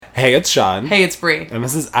Hey, it's Sean. Hey, it's Brie. And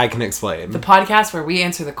this is I Can Explain. The podcast where we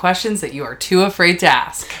answer the questions that you are too afraid to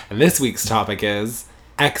ask. And this week's topic is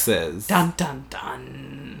exes. Dun, dun,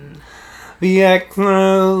 dun. The exes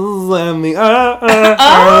and the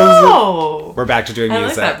Oh! We're back to doing I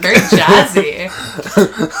music. like that. Very jazzy.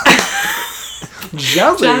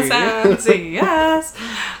 Jazzy. Jazzy, yes.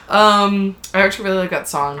 I actually really like that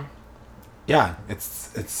song. Yeah,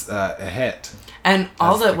 it's a hit. And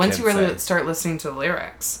once you really start listening to the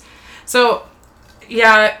lyrics. So,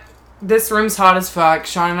 yeah, this room's hot as fuck.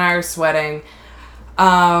 Sean and I are sweating.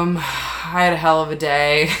 I had a hell of a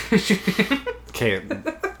day. Okay,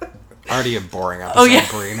 already a boring episode. Oh, yeah.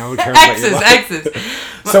 Brie. No one cares about your life. Exes.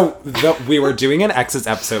 So, we were doing an exes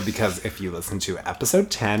episode because if you listen to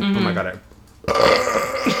episode 10... Oh my god,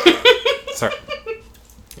 Sorry.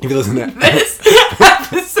 If you listen to... This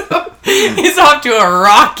episode is off to a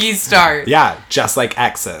rocky start. Yeah, just like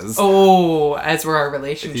exes. Oh, as were our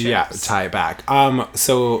relationships. Yeah, tie it back.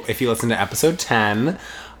 So if you listen to episode 10,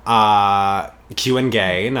 Q and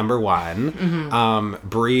Gay, number 1,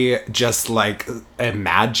 Brie just like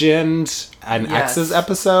imagined an exes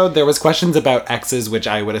episode. There was questions about exes, which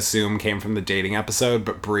I would assume came from the dating episode,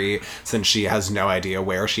 but Brie, since she has no idea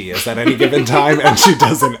where she is at any given time and she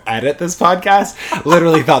doesn't edit this podcast,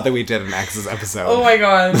 literally thought that we did an exes episode. Oh my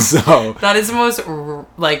god. So that is the most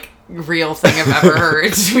real thing I've ever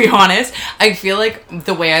heard, to be honest. I feel like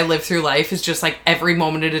the way I live through life is just like every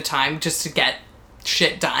moment at a time just to get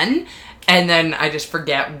shit done. And then I just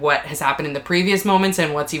forget what has happened in the previous moments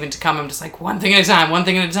and what's even to come. I'm just like, one thing at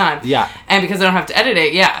a time. Yeah. And because I don't have to edit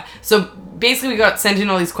it, yeah. So basically we got sent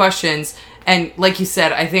in all these questions. And like you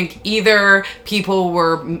said, I think either people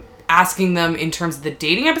were asking them in terms of the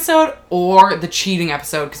dating episode or the cheating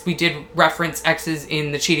episode. Because we did reference exes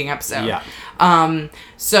in the cheating episode. Yeah.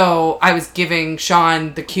 So I was giving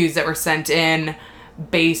Sean the cues that were sent in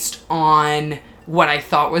based on what I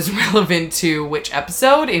thought was relevant to which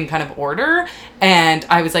episode in kind of order. And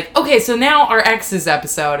I was like, okay, so now our exes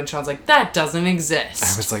episode. And Sean's like, that doesn't exist.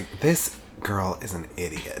 I was like, this girl is an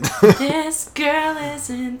idiot. This girl is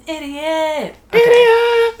an idiot. Okay.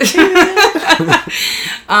 Idiot.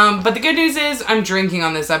 But the good news is I'm drinking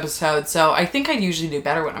on this episode. So I think I usually do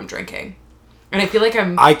better when I'm drinking. And I feel like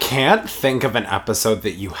I can't think of an episode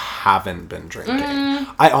that you haven't been drinking.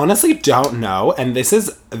 I honestly don't know, and this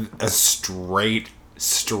is a straight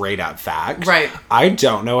up fact. Right. I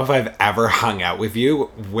don't know if I've ever hung out with you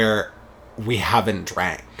where we haven't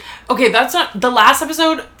drank. Okay, that's not... The last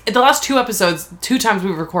episode... The last 2 episodes, 2 times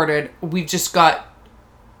we've recorded, we've just got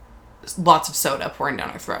lots of soda pouring down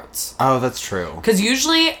our throats. Oh, that's true. Because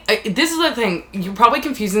usually, this is the thing, you're probably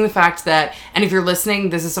confusing the fact that, and if you're listening,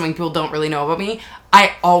 this is something people don't really know about me,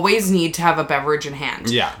 I always need to have a beverage in hand.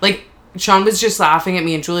 Yeah. Like, Sean was just laughing at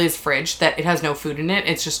me and Julia's fridge that it has no food in it,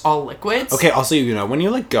 it's just all liquids. Okay, also, you know, when you,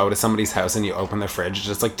 like, go to somebody's house and you open the fridge, it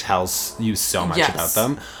just, like, tells you so much about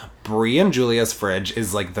them. Brie and Julia's fridge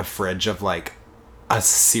is, like, the fridge of, like, a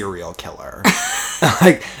serial killer.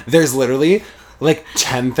 Like, there's literally... like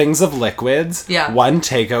 10 things of liquids, 1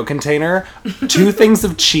 takeout container, 2 things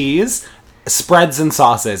of cheese, spreads and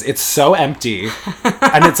sauces. It's so empty.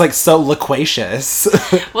 And it's like so loquacious.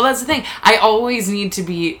 Well, that's the thing. I always need to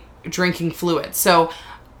be drinking fluids. So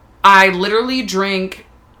I literally drink...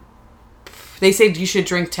 They say you should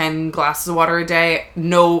drink 10 glasses of water a day.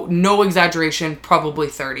 No exaggeration, probably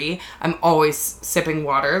 30. I'm always sipping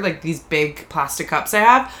water. Like these big plastic cups I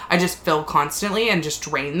have, I just fill constantly and just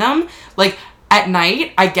drain them. Like... At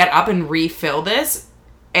night, I get up and refill this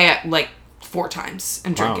at like 4 times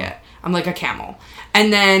and drink it. I'm like a camel.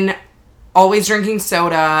 And then always drinking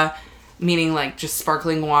soda, meaning like just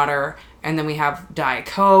sparkling water. And then we have Diet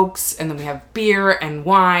Cokes, and then we have beer and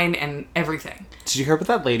wine and everything. Did you hear about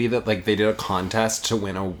that lady that like they did a contest to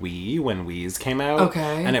win a Wii when Wii's came out?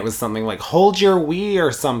 Okay. And it was something like hold your Wii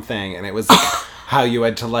or something. And it was like how you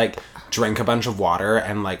had to like drink a bunch of water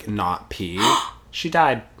and like not pee. She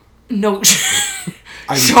died. No,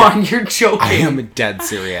 Sean, you're joking. I am dead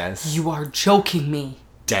serious. You are joking me.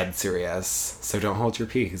 Dead serious. So don't hold your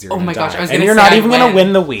pee because you're gonna die. Gosh, I was and gonna you're say not even gonna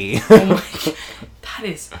win the Wii. Oh my god, that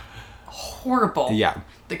is horrible. Yeah.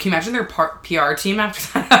 Can you imagine their PR team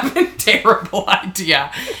after that happened? Terrible idea.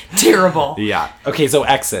 Terrible. Yeah. Okay, so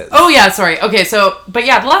exes. Oh yeah, sorry. Okay, so but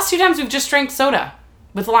yeah, the last 2 times we've just drank soda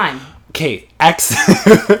with lime. Okay, exes.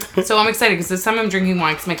 So I'm excited because this time I'm drinking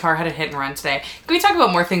wine because my car had a hit and run today. Can we talk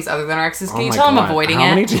about more things other than our exes? Can you tell I'm avoiding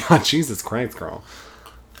it? Jesus Christ, girl.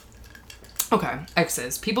 Okay,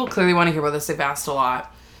 exes. People clearly want to hear about this. They've asked a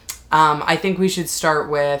lot. I think we should start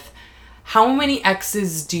with how many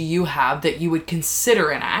exes do you have that you would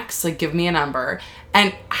consider an ex? Like, give me a number.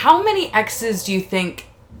 And how many exes do you think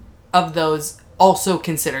of those also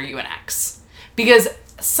consider you an ex. Because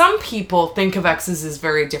some people think of exes as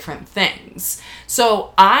very different things.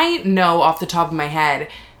 So I know off the top of my head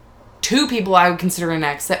 2 people I would consider an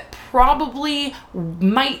ex that probably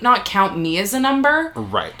might not count me as a number.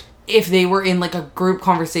 Right. If they were in like a group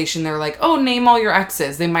conversation, they're like, oh, name all your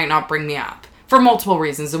exes. They might not bring me up for multiple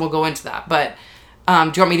reasons, and we'll go into that. But do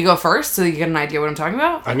you want me to go first so you get an idea what I'm talking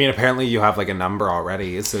about? I mean, apparently you have like a number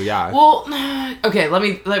already, so yeah. Well, okay, let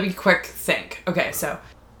me quick think. Okay, so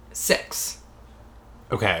 6.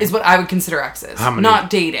 Okay. Is what I would consider exes. How many? Not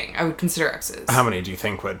dating. I would consider exes. How many do you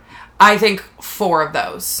think would? I think 4 of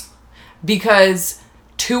those. Because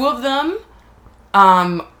 2 of them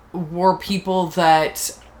were people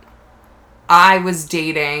that I was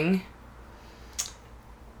dating,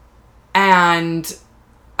 and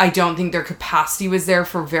I don't think their capacity was there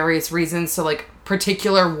for various reasons. So, like,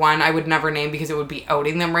 particular one I would never name because it would be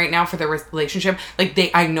outing them right now for their relationship. Like,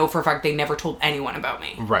 I know for a fact they never told anyone about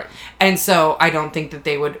me. Right. And so I don't think that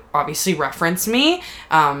they would obviously reference me.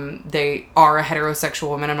 They are a heterosexual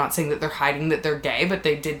woman. I'm not saying that they're hiding that they're gay, but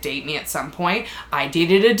they did date me at some point. I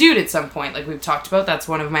dated a dude at some point, like we've talked about. That's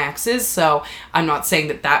one of my exes. So I'm not saying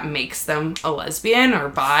that that makes them a lesbian or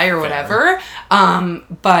bi or whatever.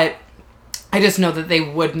 But I just know that they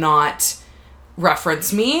would not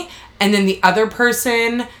reference me. And then the other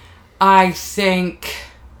person, I think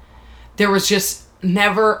there was just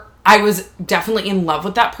never... I was definitely in love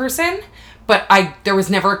with that person, but there was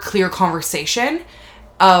never a clear conversation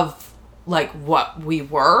of, like, what we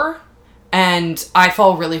were. And I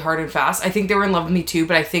fall really hard and fast. I think they were in love with me too,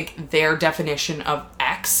 but I think their definition of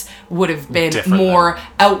ex would have been more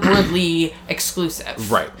outwardly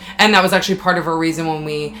exclusive. Right. And that was actually part of our reason when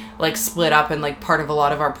we, like, split up, and, like, part of a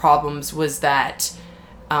lot of our problems was that...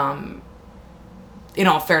 in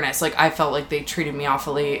all fairness, like, I felt like they treated me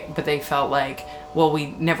awfully, but they felt like, well,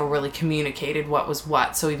 we never really communicated what was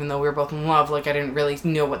what. So even though we were both in love, like, I didn't really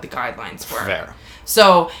know what the guidelines were. Fair.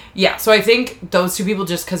 So, yeah. So I think those 2 people,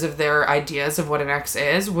 just because of their ideas of what an ex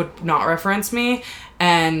is, would not reference me.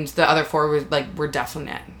 And the other 4 were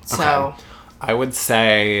definite. So. Okay. I would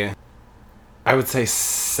say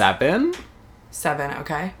 7. 7,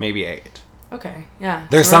 okay. Maybe 8. Okay, yeah.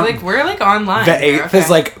 There's so we're like online. The 8th is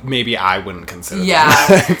like maybe I wouldn't consider. Yeah.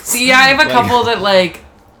 See, I have a couple that like.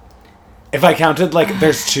 If I counted, like,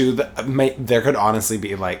 there's 2 that there could honestly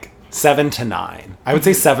be like 7 to 9. I would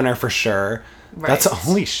say 7 are for sure. Right. That's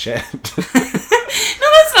holy shit. No,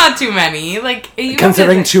 that's not too many. Like,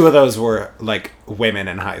 considering 2 of those were like women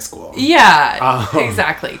in high school. Yeah,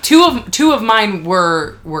 exactly. Two of mine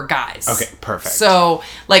were guys. Okay, perfect. So,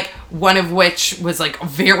 like, one of which was like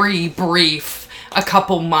very brief, a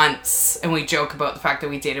couple months, and we joke about the fact that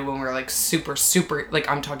we dated when we were like super, like,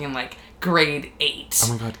 I'm talking like grade 8.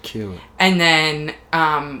 Oh my god, cute. And then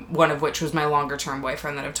one of which was my longer term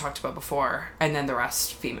boyfriend that I've talked about before, and then the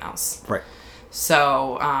rest females. Right.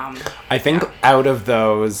 So, I think out of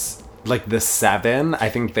those, like, the 7, I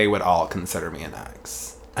think they would all consider me an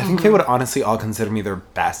ex. I think they would honestly all consider me their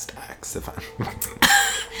best ex, if I'm...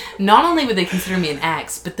 Not only would they consider me an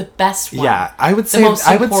ex, but the best one. Yeah, I would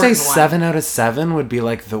say 7 out of 7 would be,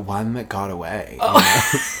 like, the one that got away.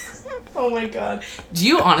 Oh, oh my god. Do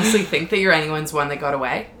you honestly think that you're anyone's one that got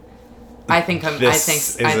away? I think I am.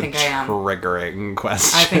 Triggering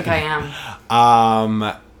question. I think I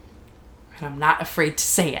am. And I'm not afraid to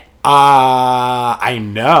say it. I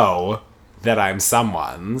know that I'm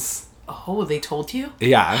someone's. Oh, they told you?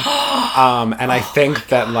 Yeah. And I think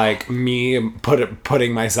that, like, me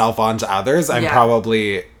putting myself onto others, I'm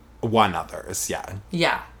probably one others. Yeah.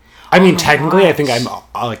 Yeah. I mean, technically, I think I'm,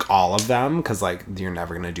 like, all of them, because, like, you're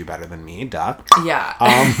never going to do better than me, duh.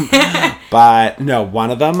 Yeah. But, no, one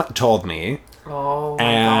of them told me. Oh,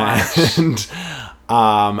 my gosh.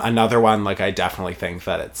 Another one, like, I definitely think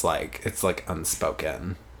that it's like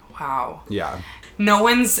unspoken. Wow. Yeah. No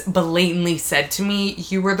one's blatantly said to me,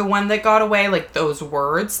 you were the one that got away, like, those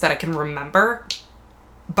words that I can remember.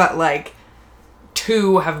 But, like,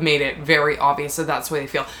 2 have made it very obvious that that's the way they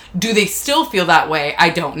feel. Do they still feel that way?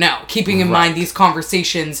 I don't know. Keeping in mind these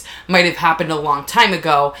conversations might have happened a long time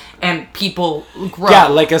ago, and people grow. Yeah,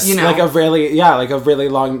 like a really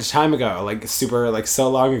long time ago, like super, like, so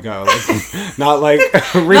long ago, like not like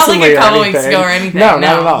recently, not like a couple or anything. weeks ago or anything. No,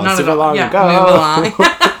 not at all. Super long ago. Move along.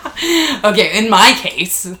 Okay, in my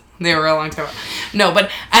case, they were a long time ago. No,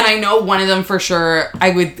 but, and I know one of them for sure.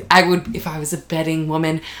 I would, if I was a betting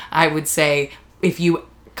woman, I would say, if you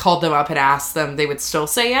called them up and asked them, they would still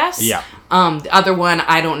say yes. Yeah. The other one,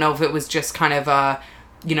 I don't know if it was just kind of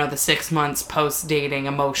the 6 months post dating,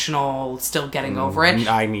 emotional, still getting over it.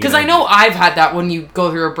 Because I know I've had that when you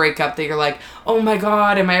go through a breakup that you're like, oh my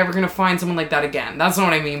God, am I ever going to find someone like that again? That's not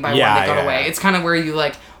what I mean by when they got away. It's kind of where you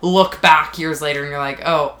like look back years later and you're like,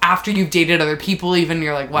 oh, after you've dated other people even,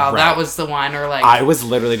 you're like, wow, that was the one. Or like, I was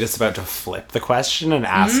literally just about to flip the question and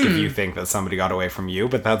ask if you think that somebody got away from you,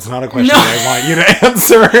 but that's not a question I want you to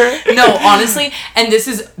answer. No, honestly, and this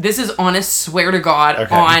is honest, swear to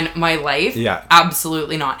God, on my life. Yeah.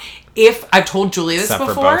 Absolutely not. If I've told Julia this except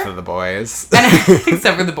before. For both of the boys.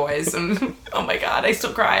 Except for the boys. And, oh my God, I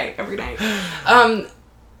still cry every night.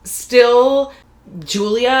 Still,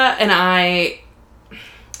 Julia and I...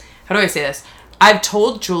 How do I say this? I've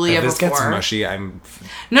told Julia if this before... gets mushy, I'm...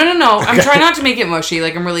 No. I'm trying not to make it mushy.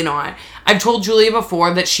 Like, I'm really not. I've told Julia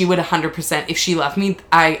before that she would 100%, if she left me,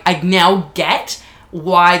 I now get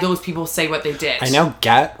why those people say what they did. I now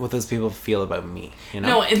get what those people feel about me, you know?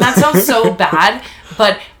 No, and that sounds so bad,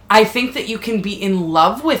 but I think that you can be in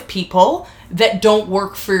love with people that don't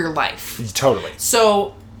work for your life. Totally.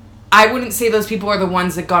 So, I wouldn't say those people are the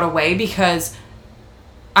ones that got away because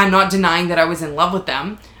I'm not denying that I was in love with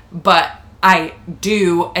them, but I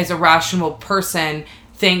do, as a rational person,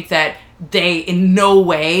 think that they in no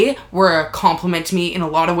way were a compliment to me. In a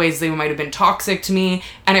lot of ways, they might have been toxic to me,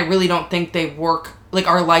 and I really don't think they work, like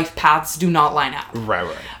our life paths do not line up.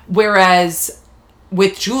 Right. Whereas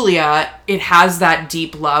with Julia, it has that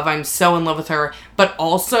deep love. I'm so in love with her, but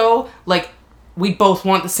also, like, we both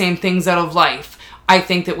want the same things out of life. I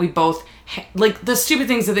think that we both, like, the stupid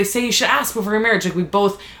things that they say you should ask before your marriage, like, we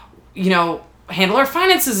both, handle our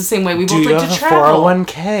finances the same way. We both like to travel.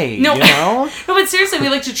 401k, no, you know? No, but seriously, we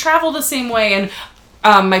like to travel the same way, and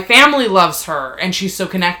my family loves her, and she's so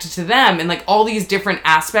connected to them, and like all these different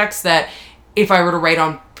aspects that if I were to write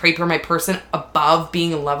on paper my person above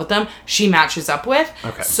being in love with them, she matches up with.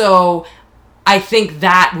 Okay. So I think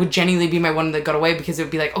that would genuinely be my one that got away, because it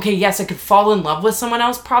would be like, okay, yes, I could fall in love with someone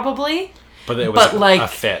else probably. But it was a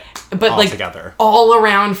fit altogether. Like, all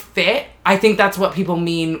around fit, I think that's what people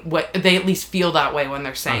mean. What they at least feel that way when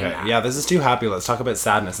they're saying that. Yeah, this is too happy. Let's talk about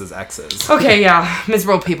sadness as exes. Okay, yeah.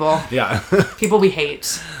 Miserable people. Yeah. People we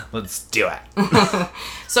hate. Let's do it.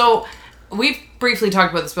 So, we've briefly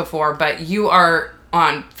talked about this before, but you are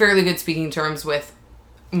on fairly good speaking terms with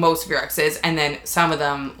most of your exes, and then some of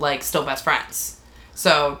them, like, still best friends.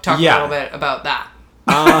 So, talk a little bit about that.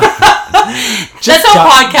 That's how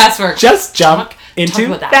podcasts work. Just jump into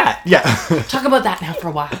that. Yeah. Talk about that now for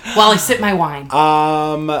a while I sip my wine.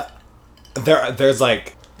 There's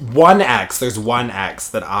like one ex. There's one ex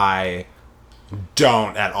that I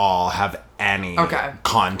don't at all have any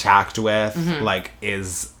contact with. Mm-hmm. Like,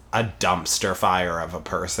 is a dumpster fire of a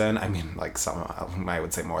person. I mean, like, I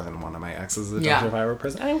would say more than one of my exes is a dumpster fire of a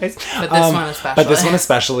person. Anyways, but this one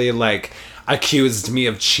especially, like, accused me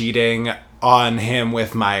of cheating on him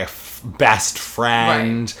with my best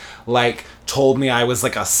friend. Right. Like, told me I was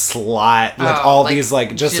like a slut. Like, all like, these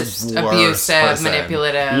like just abusive, person.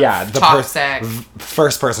 Manipulative, the toxic.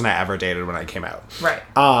 First person I ever dated when I came out. Right.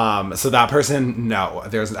 So that person, no,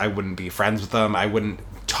 I wouldn't be friends with them. I wouldn't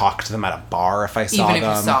talk to them at a bar if I saw them. Even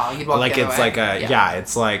if you saw, you'd walk like, the it's other like way.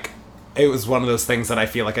 it's like, it was one of those things that I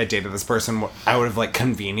feel like I dated this person out of like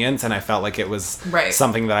convenience, and I felt like it was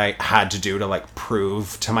something that I had to do to like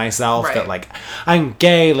prove to myself that like I'm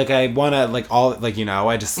gay, like I want to like all like,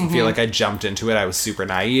 I just feel like I jumped into it. I was super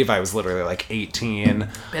naive. I was literally like 18.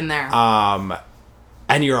 Been there. And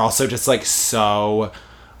you're also just like so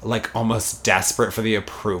like almost desperate for the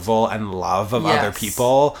approval and love of other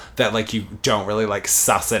people that like you don't really like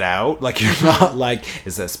suss it out. Like, you're not like,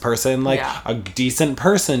 is this person like a decent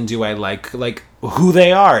person? Do I like who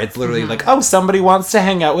they are? It's literally like, oh, somebody wants to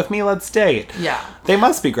hang out with me, let's date. Yeah, they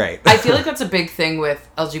must be great. I feel like that's a big thing with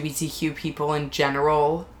LGBTQ people in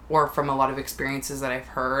general, or from a lot of experiences that I've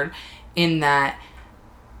heard, in that,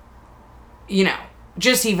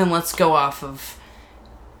 just even let's go off of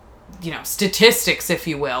statistics, if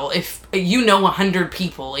you will. If 100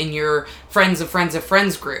 people in your friends of friends of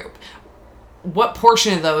friends group, what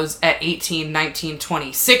portion of those at 18, 19,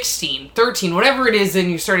 20, 16, 13, whatever it is, and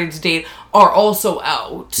you started to date, are also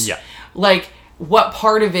out? Yeah. Like, what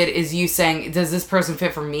part of it is you saying, does this person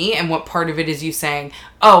fit for me? And what part of it is you saying,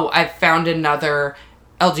 oh, I've found another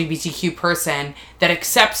LGBTQ person that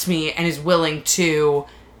accepts me and is willing to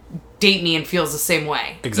date me and feels the same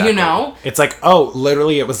way. Exactly. It's like, oh,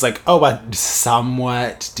 literally it was like, oh, a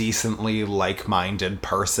somewhat decently like-minded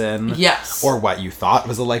person. Yes. Or what you thought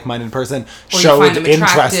was a like-minded person or showed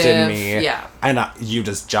interest in me. Yeah. And you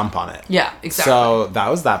just jump on it. Yeah, exactly. So that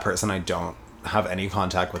was that person. I don't have any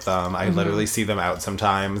contact with them. I literally see them out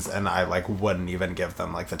sometimes, and I like wouldn't even give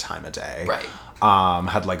them like the time of day. Right.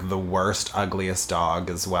 Had like the worst, ugliest dog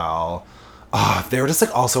as well. They were just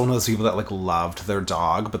like also one of those people that like loved their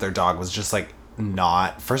dog, but their dog was just like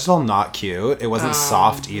not, first of all, not cute. It wasn't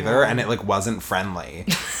soft either, and it like wasn't friendly.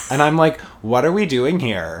 And I'm like, what are we doing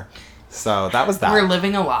here? So that was that. We're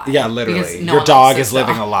living a lie. Yeah, literally. Your dog is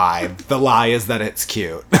living a lie. The lie is that it's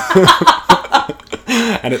cute.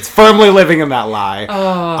 And it's firmly living in that lie.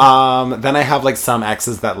 Then I have like some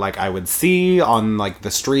exes that like I would see on like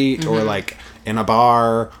the street or like in a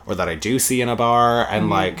bar, or that I do see in a bar, and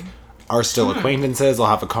like are still acquaintances. I'll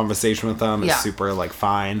have a conversation with them. It's super like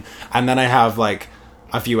fine. And then I have like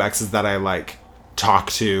a few exes that I like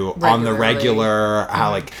talk to on the regular, I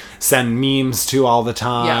like send memes to all the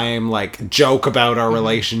time, like joke about our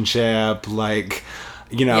relationship, like,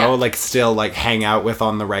 you know, like still like hang out with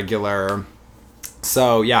on the regular.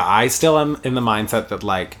 So yeah, I still am in the mindset that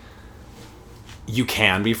like you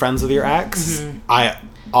can be friends with your ex. I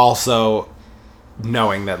also,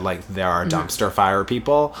 knowing that like there are dumpster fire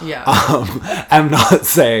people, I'm not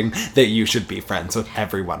saying that you should be friends with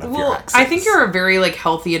every one of your exes. I think you're a very like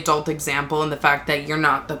healthy adult example in the fact that you're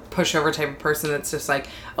not the pushover type of person that's just like,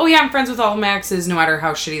 oh yeah, I'm friends with all my exes no matter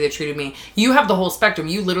how shitty they treated me. You have the whole spectrum.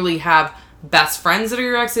 You literally have best friends that are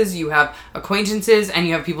your exes, you have acquaintances, and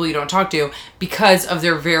you have people you don't talk to because of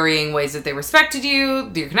their varying ways that they respected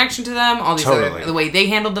you, your connection to them, all these other, the way they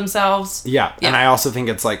handled themselves. Yeah, and I also think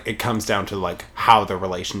it's like, it comes down to like how the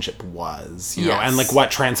relationship was, you know, and like what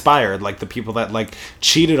transpired, like the people that like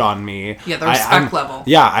cheated on me. Yeah, the respect level.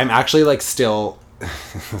 Yeah, I'm actually like still...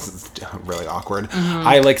 this is really awkward.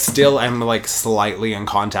 I like still am like slightly in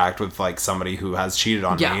contact with like somebody who has cheated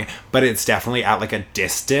on me, but it's definitely at like a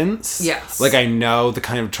distance. Yes. Like I know the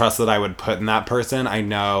kind of trust that I would put in that person. I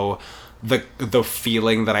know the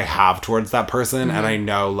feeling that I have towards that person, and I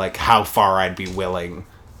know like how far I'd be willing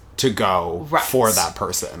to go for that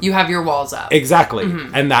person. You have your walls up. Exactly.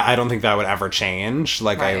 And that, I don't think that would ever change.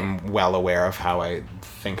 Like I'm well aware of how I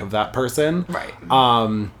think of that person.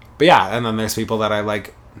 Right. But yeah, and then there's people that I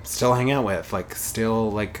like still hang out with, like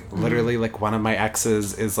still like literally like one of my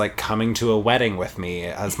exes is like coming to a wedding with me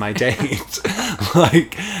as my date.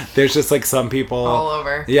 Like there's just like some people all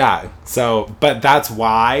over. Yeah. So, but that's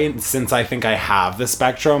why, since I think I have the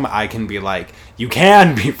spectrum, I can be like, you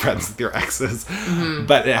can be friends with your exes,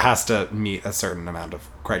 but it has to meet a certain amount of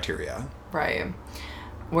criteria. Right.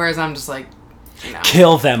 Whereas I'm just like, you know.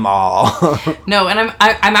 Kill them all. No, and I'm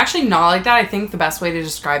actually not like that. I think the best way to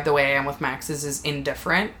describe the way I am with my exes is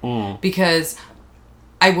indifferent, because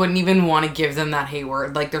I wouldn't even want to give them that hate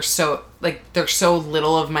word. Like they're so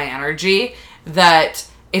little of my energy that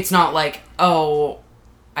it's not like, oh,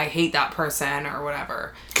 I hate that person or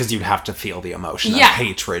whatever. Because you'd have to feel the emotion of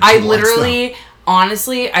hatred. I literally,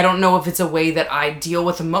 honestly, I don't know if it's a way that I deal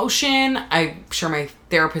with emotion. I'm sure my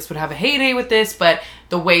therapist would have a heyday with this, but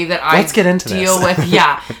the way that I Let's get into deal this.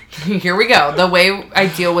 with, here we go. The way I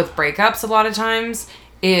deal with breakups a lot of times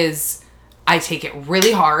is I take it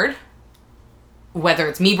really hard, whether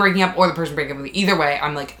it's me breaking up or the person breaking up with me. Either way,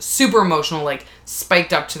 I'm like super emotional, like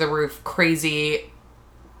spiked up to the roof, crazy.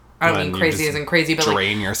 I don't mean crazy isn't crazy, but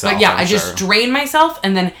drain like, yourself. But yeah, I just drain myself,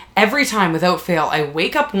 and then every time without fail, I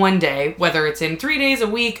wake up one day, whether it's in 3 days, a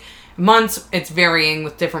week, months, it's varying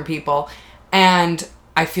with different people, and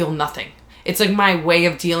I feel nothing. It's like my way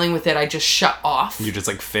of dealing with it. I just shut off. You just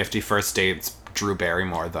like 50 First Dates Drew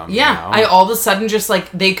Barrymore them. Yeah, you know? I all of a sudden just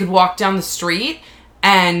like they could walk down the street,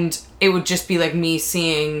 and it would just be like me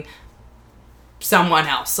seeing someone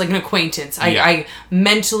else, like an acquaintance. I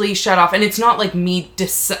mentally shut off, and it's not like me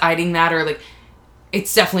deciding that, or like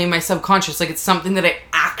it's definitely in my subconscious. Like it's something that I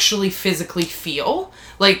actually physically feel.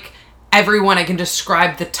 Like everyone, I can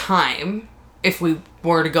describe the time. If we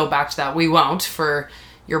were to go back to that, we won't for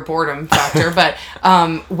your boredom factor, but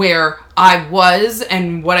where I was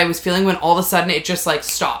and what I was feeling when all of a sudden it just like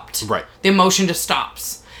stopped. Right. The emotion just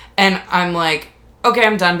stops, and I'm like, okay,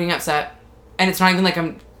 I'm done being upset, and it's not even like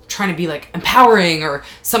I'm trying to be like empowering or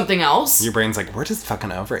something else. Your brain's like, we're just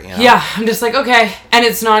fucking over it, you know? Yeah, I'm just like, okay. And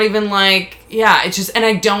it's not even like, yeah, it's just, and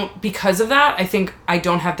I don't, because of that, I think I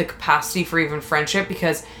don't have the capacity for even friendship,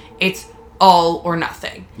 because it's all or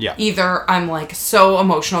nothing. Yeah. Either I'm like so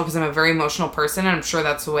emotional because I'm a very emotional person, and I'm sure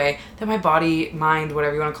that's the way that my body, mind,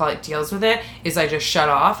 whatever you want to call it, deals with it, is I just shut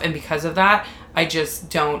off, and because of that, I just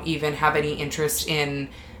don't even have any interest in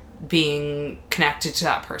being connected to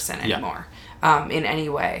that person anymore. In any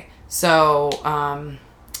way. So,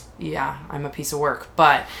 yeah, I'm a piece of work.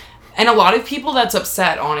 But, and a lot of people that's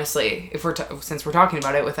upset, honestly, if since we're talking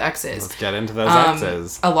about it with exes. Let's get into those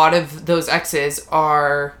exes. A lot of those exes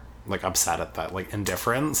are like upset at that like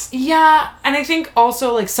indifference. Yeah, and I think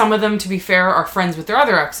also like some of them, to be fair, are friends with their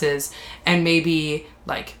other exes, and maybe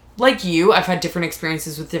like you, I've had different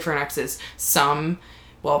experiences with different exes. Some,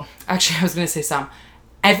 well, actually I was going to say some.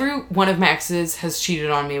 Every one of my exes has cheated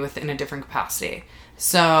on me in a different capacity.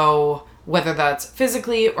 So whether that's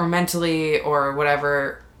physically or mentally or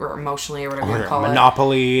whatever, or emotionally or whatever you call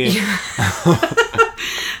Monopoly.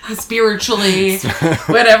 Spiritually,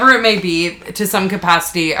 whatever it may be, to some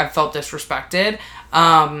capacity, I've felt disrespected.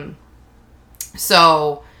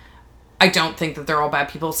 So I don't think that they're all bad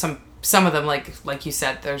people. Some of them, like you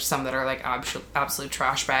said, there's some that are like absolute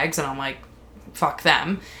trash bags, and I'm like, fuck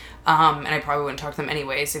them. And I probably wouldn't talk to them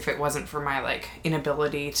anyways if it wasn't for my like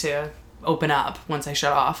inability to open up once I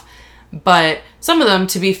shut off. But some of them,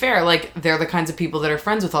 to be fair, like, they're the kinds of people that are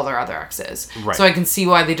friends with all their other exes. Right. So I can see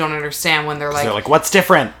why they don't understand when they're like... what's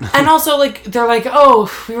different? And also, like, they're like,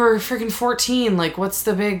 oh, we were freaking 14. Like, what's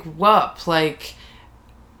the big whoop? Like,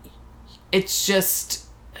 it's just...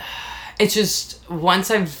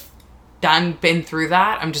 Once I've been through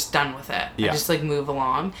that, I'm just done with it. Yeah. I just, like, move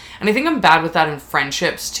along. And I think I'm bad with that in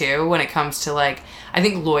friendships, too, when it comes to, like... I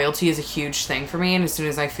think loyalty is a huge thing for me, and as soon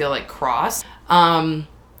as I feel, like, crossed...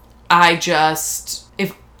 I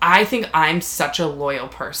think I'm such a loyal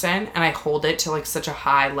person, and I hold it to like such a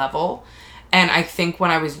high level. And I think when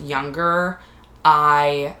I was younger,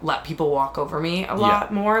 I let people walk over me a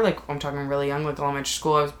lot more. Like, I'm talking really young, like elementary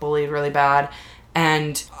school, I was bullied really bad.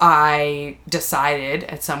 And I decided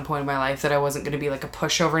at some point in my life that I wasn't going to be like a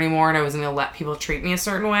pushover anymore, and I wasn't going to let people treat me a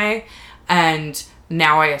certain way. And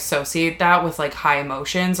now I associate that with like high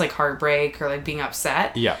emotions, like heartbreak or like being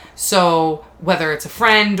upset. Yeah. So whether it's a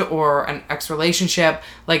friend or an ex-relationship,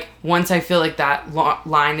 like once I feel like that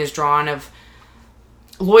line is drawn of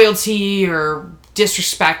loyalty or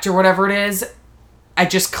disrespect or whatever it is, I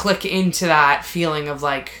just click into that feeling of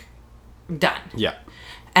like done. Yeah.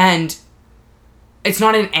 And it's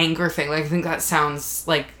not an anger thing. Like, I think that sounds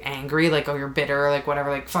like angry, like, oh, you're bitter, like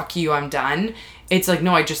whatever, like fuck you, I'm done. It's like,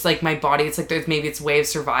 no, I just like my body. It's like maybe it's way of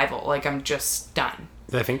survival. Like, I'm just done.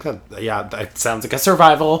 I think that sounds like a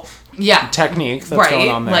survival technique that's going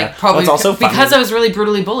on there. Like, probably also because I was really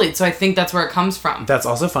brutally bullied, so I think that's where it comes from. That's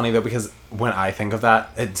also funny, though, because when I think of that,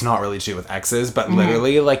 it's not really to do with exes, but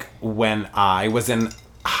literally, like, when I was in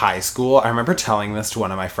high school, I remember telling this to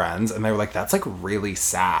one of my friends, and they were like, that's, like, really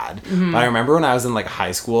sad. But I remember when I was in, like,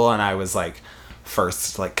 high school, and I was, like,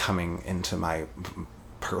 first, like, coming into my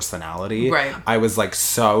personality, right, I was like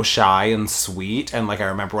so shy and sweet, and like I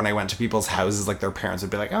remember when I went to people's houses, like their parents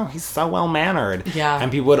would be like, oh, he's so well mannered,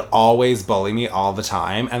 and people would always bully me all the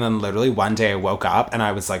time. And then literally one day I woke up and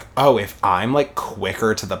I was like, oh, if I'm like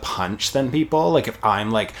quicker to the punch than people, like if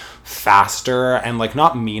I'm like faster and like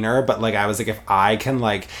not meaner, but like I was like, if I can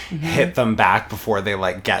like hit them back before they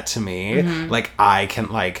like get to me, like I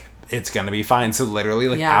can like, it's gonna be fine. So literally,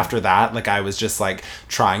 like, after that, like, I was just, like,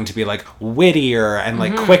 trying to be, like, wittier and,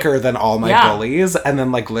 like, quicker than all my bullies. And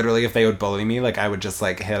then, like, literally, if they would bully me, like, I would just,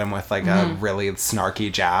 like, hit them with, like, a really snarky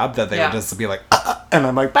jab that they would just be like, and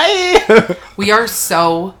I'm like, bye! We are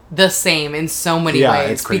so the same in so many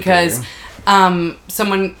ways. It's creepy. Because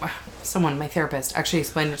someone, my therapist, actually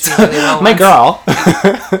explained it to me really well.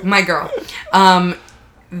 My girl.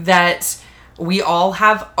 That we all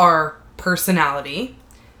have our personality,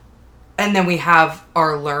 and then we have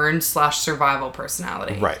our learned/survival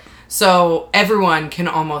personality. Right. So everyone can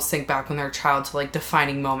almost think back when they're a child to like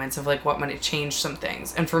defining moments of like what might have changed some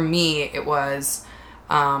things. And for me, it was,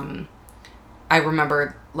 I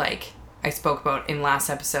remember like I spoke about in last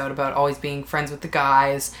episode about always being friends with the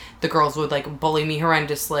guys. The girls would like bully me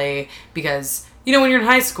horrendously because, you know, when you're in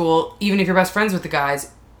high school, even if you're best friends with the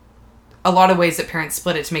guys, a lot of ways that parents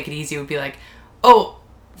split it to make it easy would be like, oh,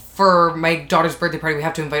 for my daughter's birthday party, we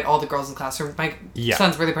have to invite all the girls in the class. Or my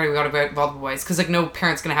son's birthday party, we got to invite all the boys. Because, like, no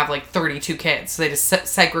parent's going to have, like, 32 kids. So they just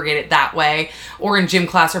segregate it that way. Or in gym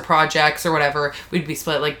class or projects or whatever, we'd be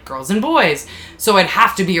split, like, girls and boys. So I'd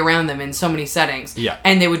have to be around them in so many settings. Yeah.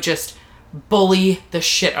 And they would just bully the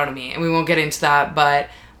shit out of me. And we won't get into that, but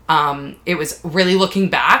it was really looking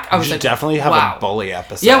back. I was like, definitely have a bully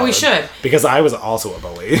episode. Yeah, we should. Because I was also a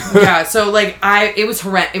bully. Yeah, so, like, it was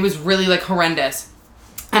really, like, horrendous.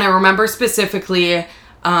 And I remember specifically,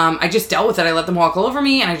 I just dealt with it. I let them walk all over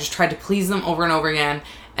me, and I just tried to please them over and over again.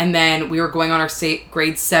 And then we were going on our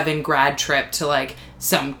grade 7 grad trip to, like,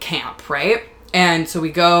 some camp, right? And so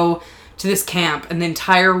we go to this camp, and the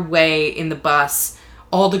entire way in the bus,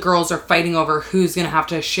 all the girls are fighting over who's going to have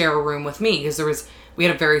to share a room with me. Because we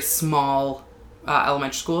had a very small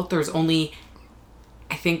elementary school. There was only,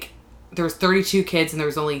 I think, there was 32 kids, and there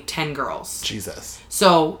was only 10 girls. Jesus.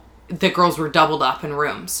 So the girls were doubled up in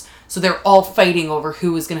rooms. So they're all fighting over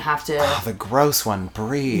who was going to have to... Oh, the gross one,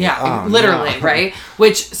 Brie. Yeah, oh, literally, no. right?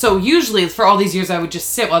 Which, so usually for all these years I would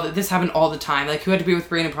just sit, this happened all the time, like who had to be with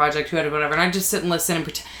Brie in a project, who had to whatever, and I'd just sit and listen and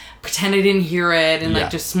pretend I didn't hear it, and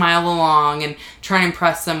like just smile along and try and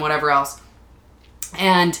impress them, whatever else.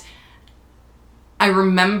 And I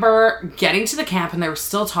remember getting to the camp and they were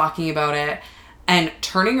still talking about it, and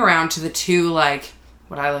turning around to the two, like,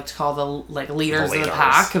 what I like to call the leaders of the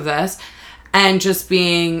pack of this, and just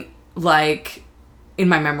being like, in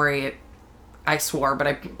my memory, I swore,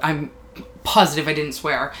 but I'm positive I didn't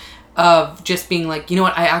swear, of just being like, you know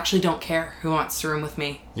what, I actually don't care who wants to room with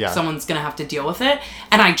me. Yeah. Someone's gonna have to deal with it.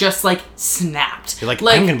 And I just, like, snapped. You're like,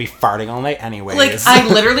 I'm gonna be farting all night anyways. Like, I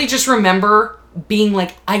literally just remember being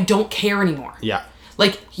like, I don't care anymore. Yeah.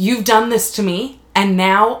 Like, you've done this to me, and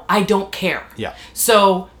now I don't care. Yeah.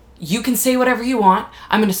 So you can say whatever you want.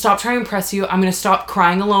 I'm going to stop trying to impress you. I'm going to stop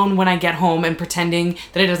crying alone when I get home and pretending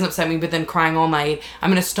that it doesn't upset me, but then crying all night.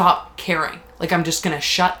 I'm going to stop caring. Like, I'm just going to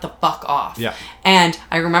shut the fuck off. Yeah. And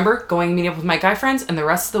I remember going and meeting up with my guy friends, and the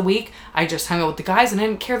rest of the week, I just hung out with the guys, and I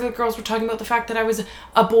didn't care that the girls were talking about the fact that I was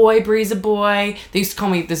a boy, Brie's a boy. They used to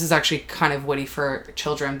call me, this is actually kind of witty for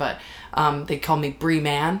children, but they called me Brie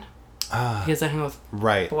Man. Because I hung with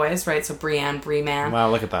boys, right? So Brienne, Brie Man.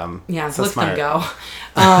 Wow, look at them. Yeah, so let smart. them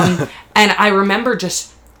go. And I remember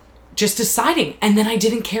just deciding, and then I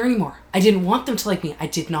didn't care anymore. I didn't want them to like me. I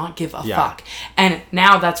did not give a fuck. And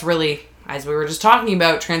now that's really, as we were just talking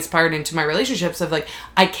about, transpired into my relationships of like,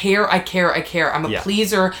 I care. I'm a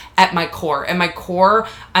pleaser at my core. At my core,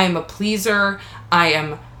 I am a pleaser. I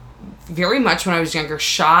am very much, when I was younger,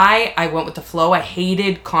 shy. I went with the flow. I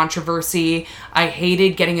hated controversy. I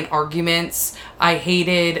hated getting in arguments. I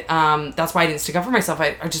hated, that's why I didn't stick up for myself.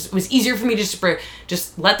 I just, it was easier for me to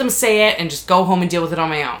just let them say it and just go home and deal with it on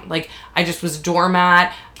my own. Like, I just was a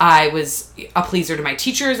doormat. I was a pleaser to my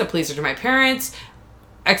teachers, a pleaser to my parents,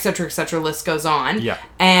 etc., list goes on. Yeah.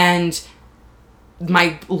 And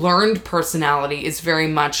my learned personality is very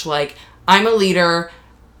much like, I'm a leader.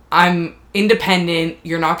 I'm independent.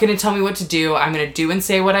 You're not going to tell me what to do. I'm going to do and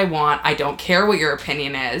say what I want. I don't care what your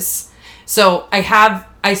opinion is. So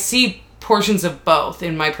I see portions of both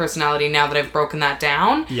in my personality now that I've broken that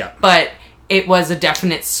down. Yeah. But it was a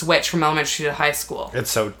definite switch from elementary to high school.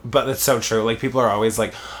 It's so true. Like, people are always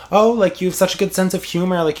like, oh, like, you have such a good sense of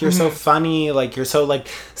humor. Like, you're so funny. Like, you're so, like,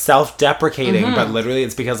 self-deprecating. But literally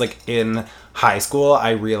it's because, like, in high school, I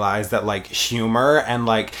realized that, like, humor and,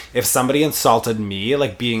 like, if somebody insulted me,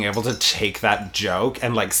 like, being able to take that joke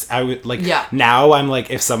and, like, I would, like, now I'm,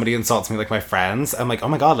 like, if somebody insults me, like, my friends, I'm like, oh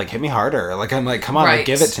my God, like, hit me harder. Like, I'm like, come on, like,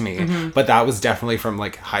 give it to me. But that was definitely from,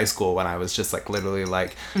 like, high school when I was just, like, literally,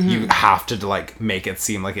 like, you have to, like, make it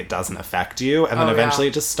seem like it doesn't affect you. And then eventually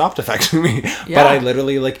it just stopped affecting me. But I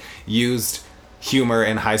literally, like, used humor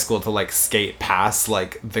in high school to, like, skate past,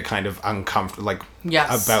 like, the kind of uncomfortable, like,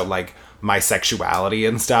 about, like, my sexuality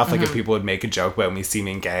and stuff. Like, if people would make a joke about me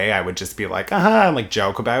seeming gay, I would just be like, and, like,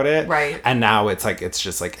 joke about it. Right. And now it's, like, it's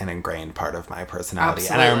just, like, an ingrained part of my personality.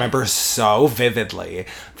 Absolutely. And I remember so vividly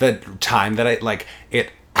the time that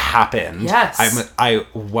it happened. Yes. I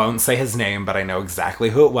won't say his name, but I know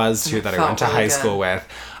exactly who it was, too, that I went to high school with.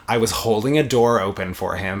 I was holding a door open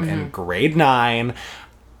for him in grade 9.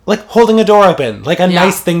 Like, holding a door open. Like, a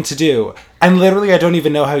nice thing to do. And literally, I don't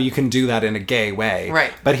even know how you can do that in a gay way.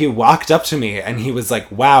 Right. But he walked up to me and he was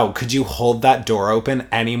like, wow, could you hold that door open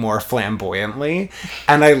any more flamboyantly?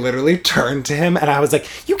 And I literally turned to him and I was like,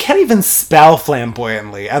 you can't even spell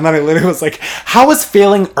flamboyantly. And then I literally was like, how is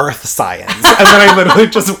failing earth science? And then I literally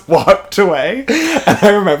just walked away. And I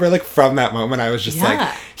remember, like, from that moment, I was just like,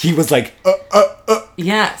 he was like,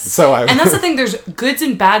 Yes. So and that's the thing, there's goods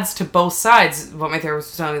and bads to both sides. What my therapist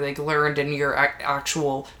was telling me, like, learned in your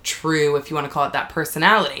actual true, if you want to call it that,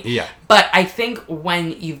 personality. Yeah. But I think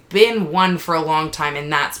when you've been one for a long time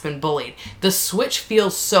and that's been bullied, the switch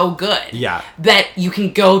feels so good. Yeah. That you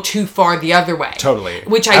can go too far the other way. Totally.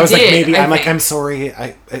 Which I was did. Like, maybe, I think. I'm sorry.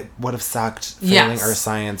 It would have sucked failing earth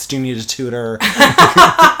science. Do you need a tutor?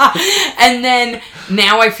 And then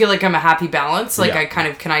now I feel like I'm a happy balance. Like, I kind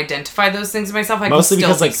of can identify those things in myself. I Mostly can still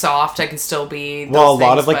because, be like, soft. I can still be those well, a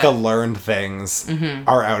lot things, of, like, but... the learned things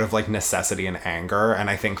are out of, like, necessity and anger. And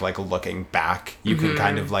I think, like, looking back, you can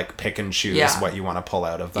kind of, like, pick and choose what you want to pull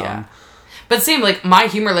out of them. Yeah. But same, like, my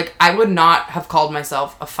humor, like, I would not have called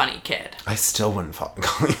myself a funny kid. I still wouldn't call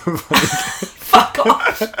you a funny kid. Fuck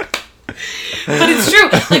off. But it's true.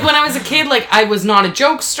 Like, when I was a kid, like, I was not a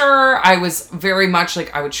jokester. I was very much,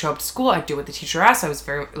 like, I would show up to school. I'd do what the teacher asked. I was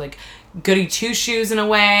very, like, goody two-shoes in a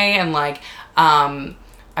way. And, like, I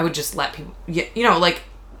would just let people, you know, like,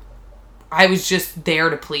 I was just there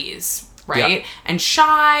to please, right? Yeah. And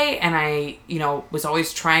shy, and I, was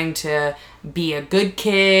always trying to be a good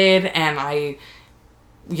kid, and I,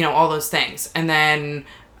 all those things. And then,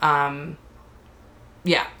 I'm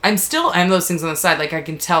those things on the side. Like, I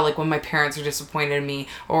can tell, like, when my parents are disappointed in me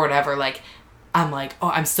or whatever, like, I'm like, oh,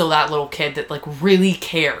 I'm still that little kid that, like, really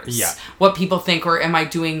cares what people think, or am I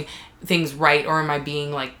doing things right, or am I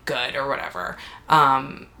being, like, good or whatever.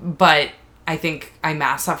 But I think I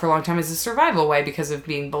masked that for a long time as a survival way because of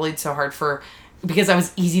being bullied so hard because I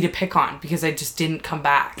was easy to pick on because I just didn't come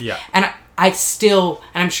back. Yeah. And I still,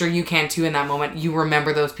 and I'm sure you can too in that moment, you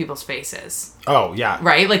remember those people's faces. Oh, yeah.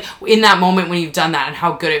 Right? Like, in that moment when you've done that and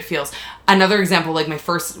how good it feels. Another example, like, my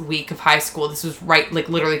first week of high school, this was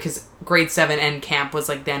literally because grade 7 end camp was,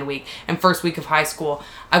 like, then week. And first week of high school,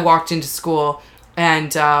 I walked into school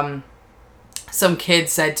and some kid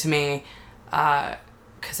said to me,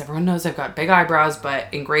 because everyone knows I've got big eyebrows, but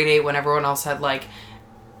in grade 8, when everyone else had, like,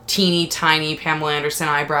 teeny tiny Pamela Anderson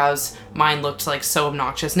eyebrows, mine looked, like, so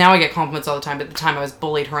obnoxious. Now I get compliments all the time, but at the time I was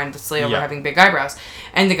bullied horrendously over having big eyebrows.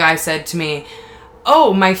 And the guy said to me,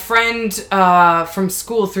 oh, my friend from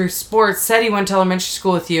school through sports said he went to elementary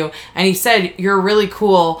school with you, and he said you're really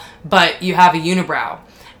cool, but you have a unibrow.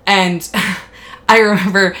 And I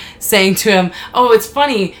remember saying to him, oh, it's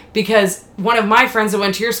funny because one of my friends that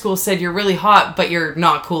went to your school said you're really hot, but you're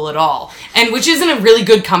not cool at all. And which isn't a really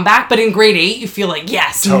good comeback, but in grade 8, you feel like,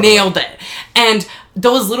 yes, totally. Nailed it. And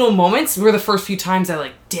those little moments were the first few times I,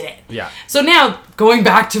 like, did it. Yeah. So now, going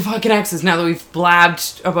back to fucking exes, now that we've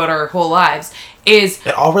blabbed about our whole lives, is...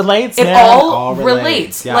 It all relates, It man. all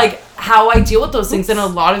relates. Yeah. Like, how I deal with those things. And a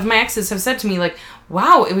lot of my exes have said to me, like,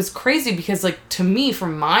 wow, it was crazy because, like, to me,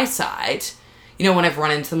 from my side... when I've run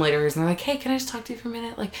into them later and they're like, hey, can I just talk to you for a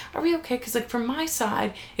minute? Like, are we okay? Because, like, from my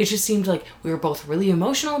side, it just seemed like we were both really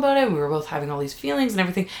emotional about it. We were both having all these feelings and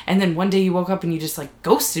everything. And then one day you woke up and you just, like,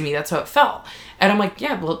 ghosted me. That's how it felt. And I'm like,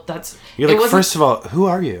 yeah, well, that's... You're like, first of all, who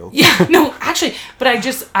are you? Yeah, no, actually, but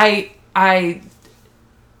I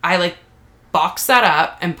like, box that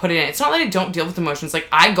up and put it in. It's not that I don't deal with emotions. Like,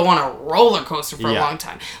 I go on a roller coaster for a long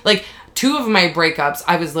time. Like, 2 of my breakups,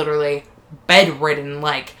 I was literally bedridden,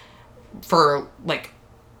 like... for, like,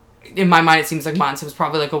 in my mind it seems like months. It was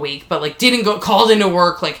probably like a week, but, like, didn't go called into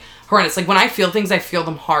work, like, horrendous. Like, when I feel things, I feel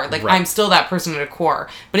them hard. Like, I'm still that person at a core,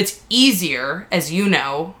 but it's easier, as you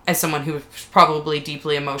know, as someone who's probably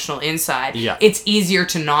deeply emotional inside, it's easier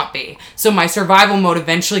to not be. So my survival mode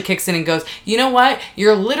eventually kicks in and goes, you know what,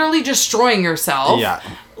 you're literally destroying yourself.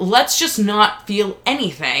 Let's just not feel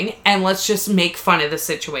anything and let's just make fun of the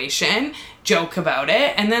situation, joke about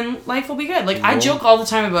it, and then life will be good. Like, I joke all the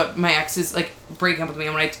time about my exes, like, breaking up with me,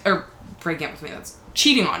 that's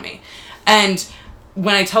cheating on me. And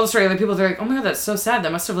when I tell the story to other people, they're like, oh my God, that's so sad.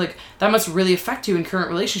 That must really affect you in current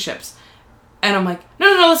relationships. And I'm like, no,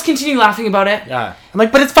 let's continue laughing about it. Yeah. I'm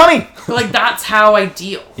like, but it's funny. Like, that's how I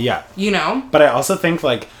deal. Yeah. But I also think,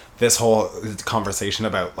 like, this whole conversation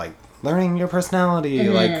about, like, learning your personality,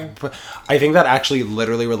 like, I think that actually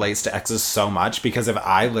literally relates to exes so much, because if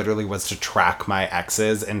I literally was to track my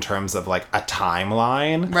exes in terms of, like, a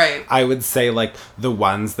timeline, I would say, like, the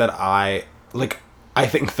ones that I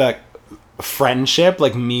think that friendship,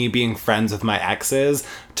 like, me being friends with my exes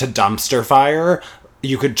to dumpster fire,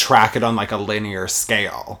 you could track it on, like, a linear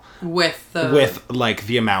scale. With, like,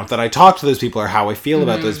 the amount that I talk to those people or how I feel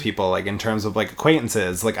about those people, like, in terms of, like,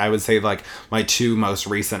 acquaintances. Like, I would say, like, my 2 most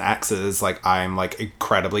recent exes, like, I'm, like,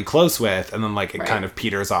 incredibly close with, and then, like, it kind of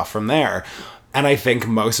peters off from there. And I think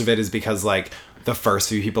most of it is because, like, the first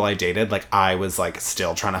few people I dated, like, I was, like,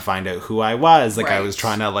 still trying to find out who I was. Like, I was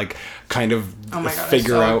trying to, like, kind of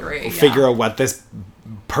figure out what this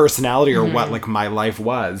personality or what, like, my life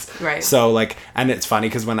was. So, like, and it's funny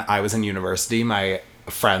because when I was in university, my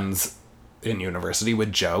friends in university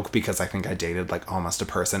would joke, because I think I dated, like, almost a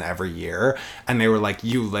person every year, and they were like,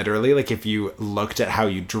 you literally, like, if you looked at how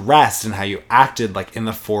you dressed and how you acted, like, in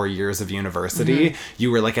the 4 years of university, you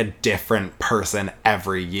were, like, a different person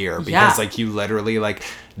every year, because like, you literally, like,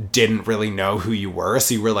 didn't really know who you were,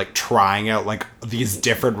 so you were, like, trying out, like, these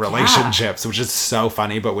different relationships, which is so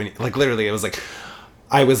funny. But when, like, literally it was like,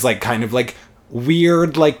 I was, like, kind of, like,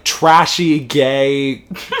 weird, like, trashy, gay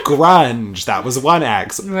grunge. That was one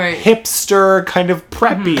ex. Hipster, kind of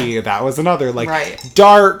preppy. That was another. Like,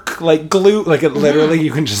 dark, like, glue. Like, it literally,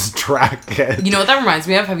 you can just track it. You know what that reminds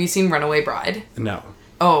me of? Have you seen Runaway Bride? No.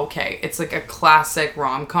 Oh, okay. It's, like, a classic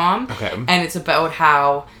rom-com. Okay. And it's about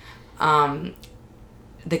how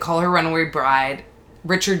they call her Runaway Bride.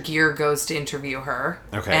 Richard Gere goes to interview her.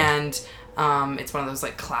 Okay. And it's one of those,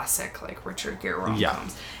 like, classic, like, Richard Gere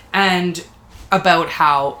rom-coms. And about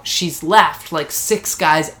how she's left, like, 6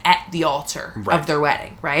 guys at the altar of their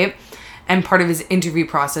wedding, right? And part of his interview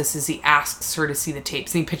process is he asks her to see the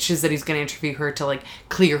tapes. And he pitches that he's going to interview her to, like,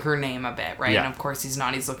 clear her name a bit, right? Yeah. And, of course, he's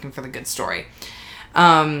not. He's looking for the good story.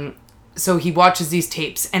 So he watches these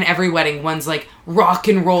tapes, and every wedding, one's, like, rock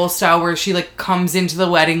and roll style, where she, like, comes into the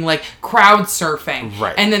wedding, like, crowd surfing.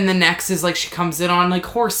 Right. And then the next is, like, she comes in on, like,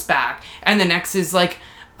 horseback. And the next is, like,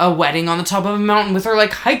 a wedding on the top of a mountain with her,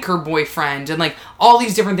 like, hiker boyfriend. And, like, all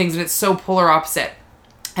these different things, and it's so polar opposite.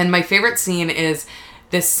 And my favorite scene is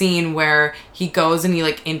this scene where he goes and he,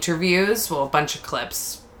 like, interviews, well, a bunch of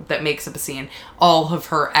clips that makes up a scene, all of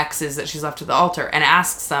her exes that she's left at the altar, and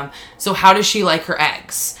asks them, so how does she like her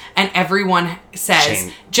eggs? And everyone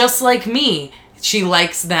says, just like me, she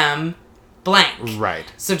likes them blank.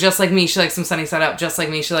 Right. So just like me, she likes them sunny side up. Just like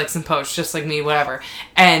me, she likes them poached. Just like me, whatever.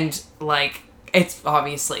 And, like, it's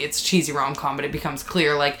obviously, it's cheesy rom-com, but it becomes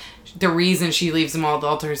clear, like, the reason she leaves them all at the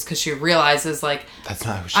altar is because she realizes, like, that's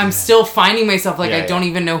not who she I'm is. still finding myself, like, Yeah, I don't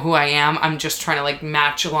even know who I am. I'm just trying to, like,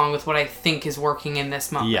 match along with what I think is working in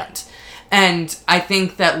this moment. Yeah. And I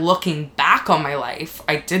think that looking back on my life,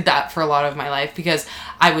 I did that for a lot of my life because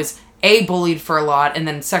I was bullied for a lot, and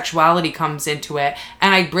then sexuality comes into it,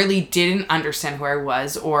 and I really didn't understand who I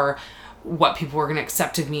was or what people were going to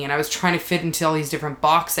accept of me, and I was trying to fit into all these different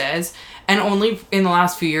boxes, and only in the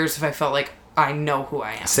last few years have I felt like I know who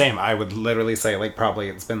I am. Same. I would literally say, like, probably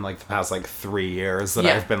it's been, like, the past, like, 3 years that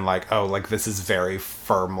Yeah. I've been like, oh, like, this is very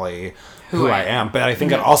firmly who I am. But I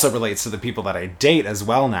think it also relates to the people that I date as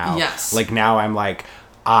well now. Yes. Like, now I'm like,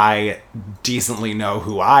 I decently know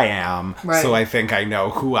who I am. Right. So I think I know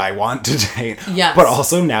who I want to date. Yes. But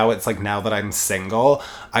also now it's like, now that I'm single,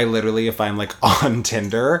 I literally, if I'm, like, on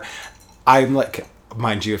Tinder, I'm like,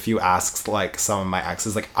 mind you, if you ask, like, some of my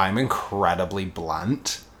exes, like, I'm incredibly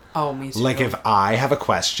blunt. Oh, me too. Like, if I have a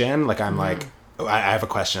question, like, I'm like, I have a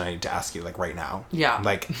question I need to ask you, like, right now. Yeah.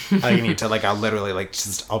 Like, I need to, like, I'll literally, like,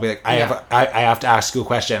 just, I'll be like, I Yeah. have to ask you a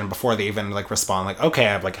question, and before they even, like, respond, like, okay,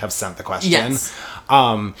 I've, like, have sent the question. Yes.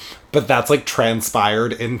 But that's, like,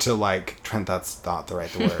 transpired into, like, that's not the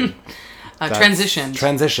right word.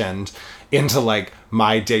 Transitioned into, like,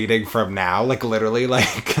 my dating from now, like, literally,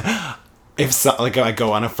 like, if so, like, I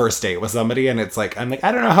go on a first date with somebody and it's like, I'm like,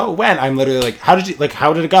 I don't know how it went. I'm literally like, how did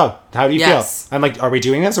it go? How do you Yes. feel? I'm like, are we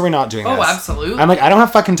doing this or are we not doing this? Oh, absolutely. I'm like, I don't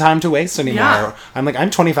have fucking time to waste anymore. Yeah. I'm like, I'm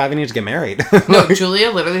 25, I need to get married. No, Julia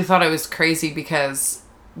literally thought I was crazy because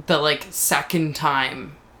the, like, second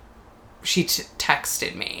time she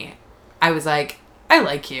texted me, I was like, I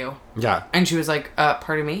like you. Yeah. And she was like,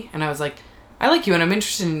 pardon me? And I was like, I like you and I'm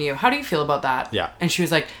interested in you. How do you feel about that? Yeah. And she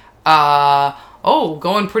was like,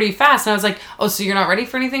 going pretty fast. And I was like, oh, so you're not ready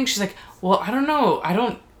for anything? She's like, well, I don't know. I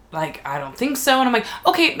don't think so. And I'm like,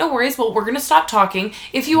 okay, no worries. Well, we're going to stop talking.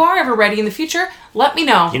 If you are ever ready in the future, let me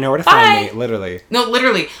know. You know where to Bye. find me, literally. No,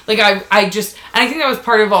 literally. Like, I just, and I think that was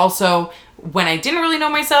part of also when I didn't really know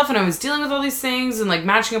myself and I was dealing with all these things and, like,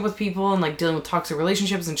 matching up with people and, like, dealing with toxic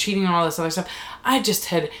relationships and cheating and all this other stuff. I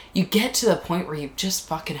just you get to the point where you've just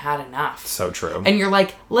fucking had enough. So true. And you're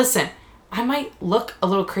like, listen, I might look a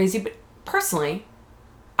little crazy, but personally,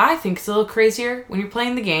 I think it's a little crazier when you're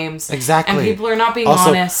playing the games. Exactly. And people are not being also,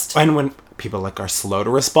 honest. And when people, like, are slow to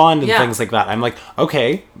respond and Yeah. things like that, I'm like,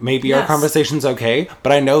 okay, maybe our Yes. conversation's okay,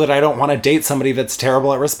 but I know that I don't want to date somebody that's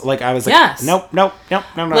terrible at like, I was like, Yes. nope.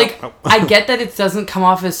 Like, I get that it doesn't come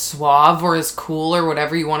off as suave or as cool or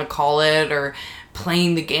whatever you want to call it or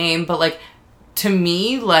playing the game, but, like, to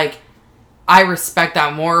me, like, I respect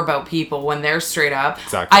that more about people when they're straight up.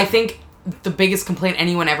 Exactly. I think the biggest complaint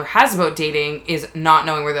anyone ever has about dating is not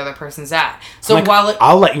knowing where the other person's at. So like, while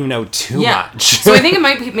I'll let you know too much. So I think it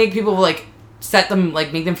might make people, like,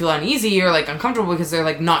 make them feel uneasy or, like, uncomfortable because they're,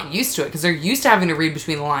 like, not used to it, because they're used to having to read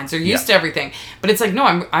between the lines. They're used to everything. But it's like, no,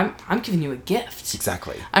 I'm giving you a gift.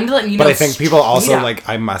 Exactly. I'm letting you know. But I think people also, straight up. like,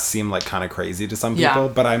 I must seem, like, kind of crazy to some Yeah. people,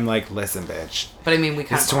 but I'm like, listen, bitch. But I mean, we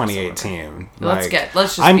kind It's of 2018. Let's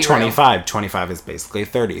just I'm be real. 25. 25 is basically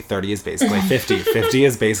 30. 30 is basically 50. 50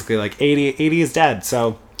 is basically, like, 80. 80 is dead.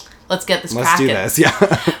 So let's get this let's cracking. do this.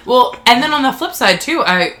 Yeah. Well, and then on the flip side too,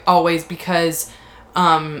 I always, because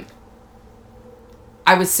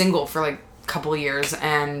I was single for, like, a couple of years,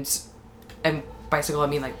 and by single I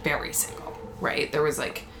mean, like, very single, right? There was,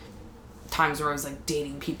 like, times where I was, like,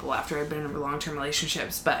 dating people after I'd been in long-term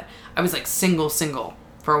relationships, but I was, like, single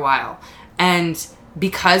for a while. And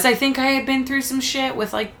because I think I had been through some shit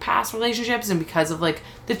with, like, past relationships, and because of, like,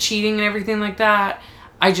 the cheating and everything like that,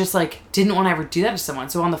 I just, like, didn't want to ever do that to someone.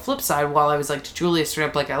 So on the flip side, while I was, like, to Julia straight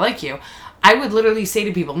up, like, I like you, I would literally say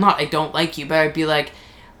to people, not I don't like you, but I'd be like,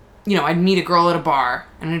 you know, I'd meet a girl at a bar,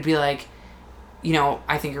 and I'd be like, you know,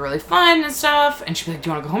 I think you're really fun and stuff, and she'd be like, do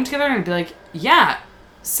you want to go home together? And I'd be like, yeah,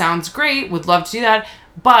 sounds great, would love to do that,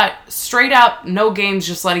 But straight up, no games,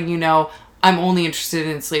 just letting you know I'm only interested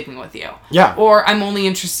in sleeping with you. Yeah. Or I'm only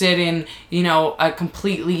interested in, a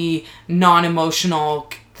completely non-emotional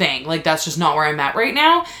thing. Like, that's just not where I'm at right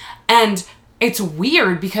now. And it's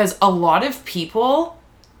weird because a lot of people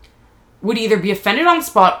would either be offended on the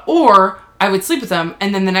spot or I would sleep with them.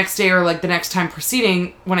 And then the next day or, like, the next time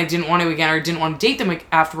proceeding, when I didn't want to again or didn't want to date them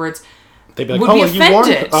afterwards, they'd be like, would be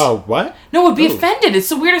offended. Oh, what? No, would be offended. It's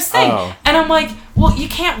the weirdest thing. Oh. And I'm like, well, you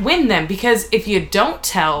can't win them because if you don't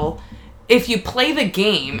tell, if you play the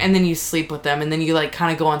game and then you sleep with them and then you like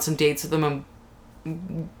kind of go on some dates with them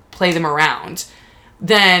and play them around,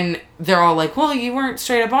 then they're all like, well, you weren't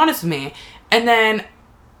straight up honest with me. And then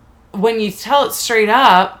when you tell it straight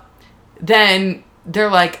up, then they're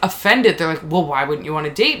like offended. They're like, well, why wouldn't you want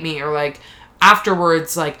to date me? Or like,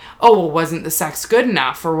 afterwards, like, oh, well, wasn't the sex good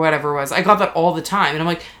enough or whatever it was. I got that all the time. And I'm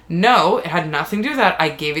like, no, it had nothing to do with that. I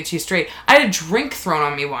gave it to you straight. I had a drink thrown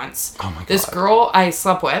on me once. Oh my God. This girl I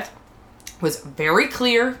slept with was very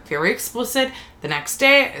clear, very explicit. The next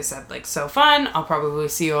day, I said, like, so fun. I'll probably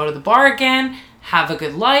see you out of the bar again. Have a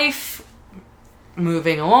good life.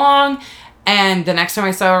 Moving along. And the next time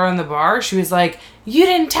I saw her in the bar, she was like, you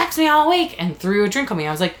didn't text me all week, and threw a drink on me.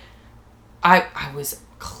 I was like, I was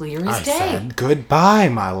clear as day. I said goodbye,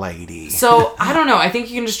 my lady. So, I don't know. I think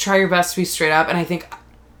you can just try your best to be straight up. And I think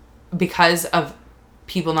because of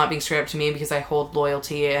people not being straight up to me, because I hold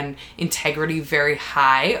loyalty and integrity very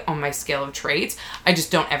high on my scale of traits, I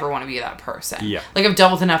just don't ever want to be that person. Yeah. Like, I've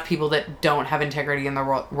dealt with enough people that don't have integrity in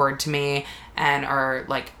their word to me and are,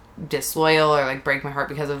 like, disloyal or, like, break my heart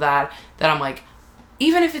because of that I'm like,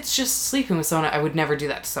 even if it's just sleeping with someone, I would never do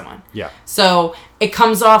that to someone. Yeah. So it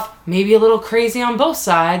comes off maybe a little crazy on both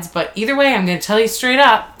sides, but either way, I'm going to tell you straight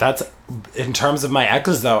up. That's, in terms of my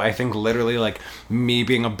exes, though, I think literally, like, me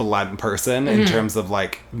being a blunt person in terms of,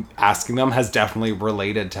 like, asking them has definitely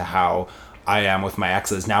related to how I am with my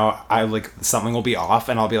exes. Now, something will be off,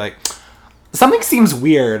 and I'll be like, something seems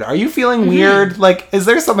weird. Are you feeling weird? Like, is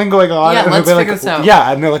there something going on? Yeah, and let's figure figure this out.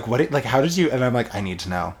 Yeah, and they're like, what? Like, how did you? And I'm like, I need to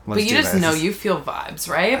know. But you just know, you feel vibes,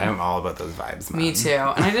 right? I'm all about those vibes, man. Me too.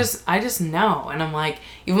 And I just know. And I'm like,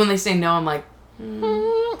 even when they say no, I'm like,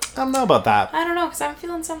 I don't know about that. I don't know, because I'm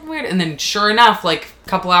feeling something weird. And then sure enough, like a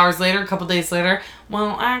couple hours later, a couple days later,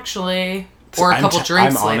 well, actually, or a couple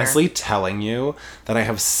drinks later. I'm honestly telling you that I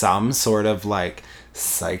have some sort of, like,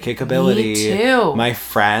 psychic ability. Me too. My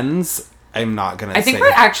friends, I'm not going to say. I think we're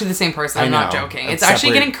actually the same person. I'm not know. joking. It's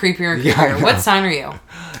actually getting creepier and creepier. Yeah, what sign are you?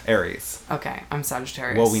 Aries. Okay, I'm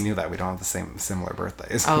Sagittarius. Well, we knew that. We don't have the similar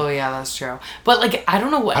birthdays. Oh, yeah, that's true. But, like, I don't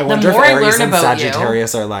know what... I the wonder more if Aries I learn and about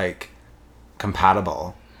Sagittarius are, like,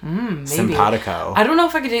 compatible. maybe. Simpatico. I don't know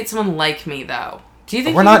if I could date someone like me, though. Do you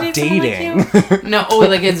think We're you not could date someone dating. like you? No,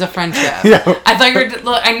 like it's a friendship. Yeah. I thought you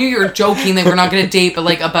were... I knew you were joking that we're not going to date, but,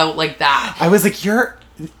 like, about, like, that. I was like, you're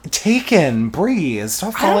taken. Breathe. Stop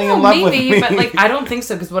I don't falling know, in love maybe, with me. but, like, I don't think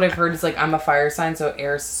so, because what I've heard is, like, I'm a fire sign, so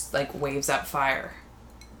air, like, waves at fire.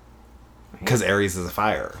 Because Aries is a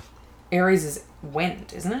fire. Aries is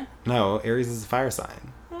wind, isn't it? No, Aries is a fire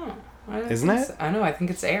sign. Oh, I don't Isn't think it? so. I know, I think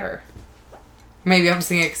it's air. Maybe I'm just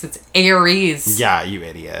thinking it because it's Aries. Yeah, you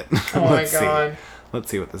idiot. Oh my God. Let's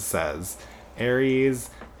see what this says. Aries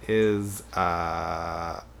is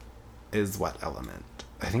what element?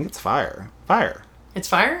 I think it's fire. Fire. It's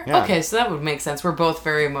fire? Yeah. Okay, so that would make sense. We're both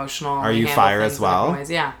very emotional. Are We you handle fire things as in different well? ways.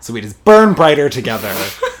 Yeah. So we just burn brighter together.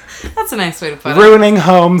 That's a nice way to put it. Ruining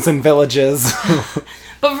homes and villages.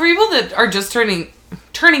 But for people that are just turning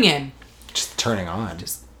in, Just turning on.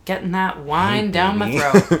 just getting that wine Hey, down baby.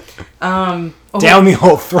 my throat. Down the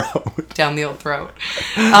whole throat. Down the old throat.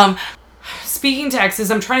 Speaking to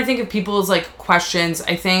exes, I'm trying to think of people's like questions.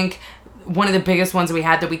 I think one of the biggest ones that we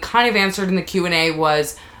had that we kind of answered in the Q&A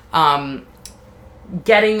was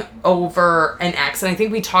getting over an ex. And I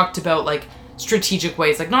think we talked about like strategic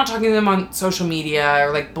ways, like not talking to them on social media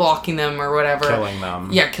or like blocking them or whatever. Killing them.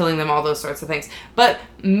 Yeah, killing them, all those sorts of things. But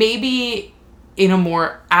maybe in a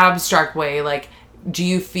more abstract way, like, do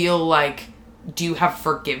you feel like, do you have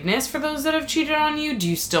forgiveness for those that have cheated on you? Do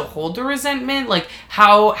you still hold the resentment? Like,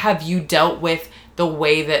 how have you dealt with the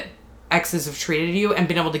way that exes have treated you and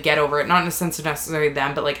been able to get over it? Not in the sense of necessarily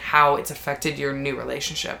them, but like how it's affected your new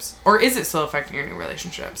relationships. Or is it still affecting your new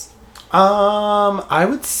relationships? I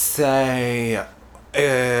would say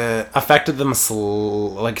it affected them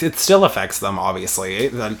like it still affects them, obviously.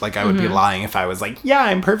 Like I would be lying if I was like, yeah,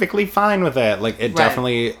 I'm perfectly fine with it. Like it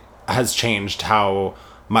definitely has changed how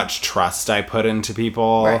much trust I put into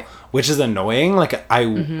people, which is annoying. Like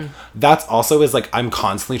that's also is like I'm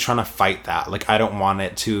constantly trying to fight that. Like I don't want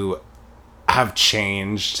it to have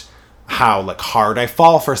changed how like hard I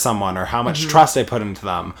fall for someone or how much trust I put into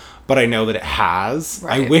them, but I know that it has.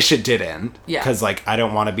 Right. I wish it didn't. Yeah. Because like I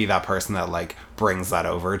don't want to be that person that like brings that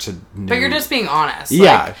over to new... But you're just being honest.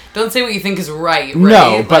 Yeah. Like, don't say what you think is right.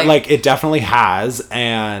 No, but like it definitely has,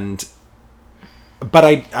 and but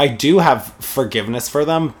I do have forgiveness for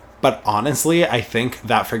them, but honestly, I think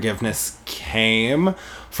that forgiveness came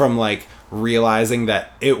from like realizing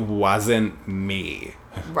that it wasn't me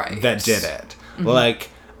that did it. Like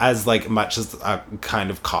as like much as a kind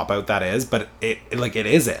of cop out that is, but it like it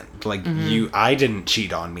isn't. Like I didn't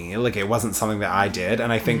cheat on me. Like it wasn't something that I did,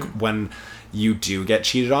 and I think when you do get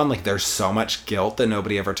cheated on, like there's so much guilt that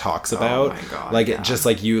nobody ever talks about. Oh my God, like it just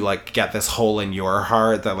like you like get this hole in your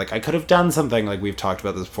heart that like I could have done something. Like we've talked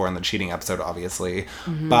about this before in the cheating episode, obviously.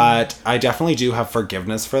 But I definitely do have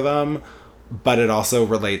forgiveness for them, but it also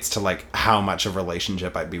relates to like how much of a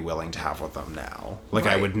relationship I'd be willing to have with them now. Like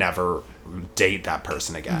I would never date that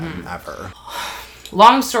person again ever.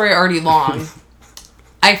 Long story already long.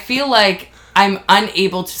 I feel like I'm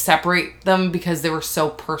unable to separate them because they were so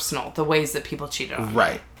personal, the ways that people cheated on me.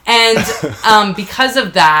 Right. And because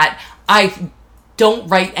of that, I don't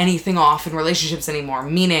write anything off in relationships anymore.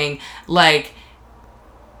 Meaning, like,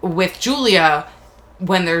 with Julia,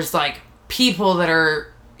 when there's, like, people that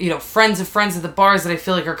are, you know, friends of friends at the bars that I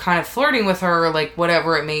feel like are kind of flirting with her, or, like,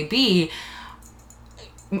 whatever it may be,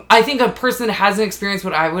 I think a person that hasn't experienced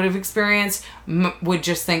what I would have experienced would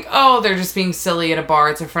just think, oh, they're just being silly at a bar.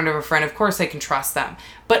 It's in front of a friend. Of course I can trust them.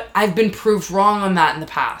 But I've been proved wrong on that in the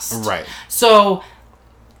past. Right. So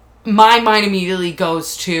my mind immediately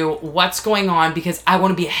goes to what's going on because I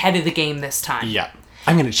want to be ahead of the game this time. Yeah.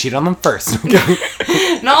 I'm going to cheat on them first.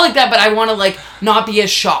 Not like that, but I want to, like, not be as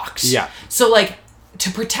shocked. Yeah. So, like, to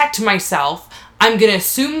protect myself, I'm going to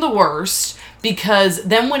assume the worst. Because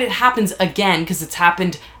then when it happens again, because it's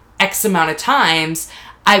happened X amount of times,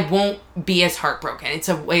 I won't be as heartbroken. It's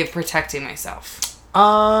a way of protecting myself.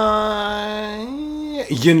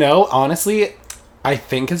 You know, honestly, I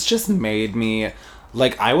think it's just made me...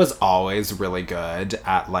 Like, I was always really good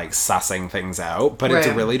at, like, sussing things out, but it's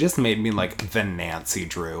really just made me, like, the Nancy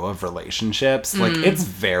Drew of relationships. Like, it's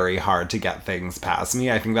very hard to get things past me.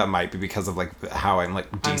 I think that might be because of, like, how I'm,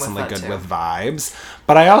 like, decently good with vibes.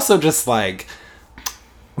 But I also just, like,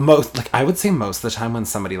 I would say most of the time when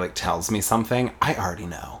somebody, like, tells me something, I already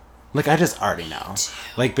know. Like, I just already know.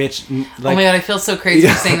 Like, bitch, like... Oh my God, I feel so crazy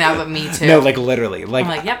for saying that, but me too. No, like, literally. Like,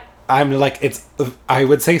 I'm like, yep. I'm like, I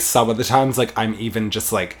would say some of the times, like, I'm even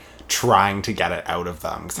just, like, trying to get it out of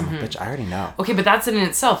them. Because I'm like, bitch, I already know. Okay, but that's in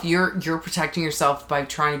itself. You're protecting yourself by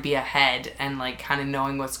trying to be ahead and, like, kind of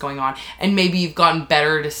knowing what's going on. And maybe you've gotten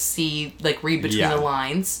better to see, like, read between the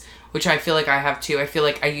lines, which I feel like I have too. I feel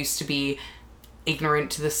like I used to be ignorant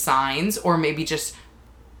to the signs, or maybe just,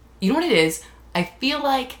 you know what it is? I feel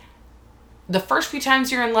like the first few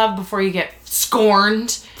times you're in love before you get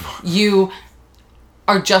scorned, you...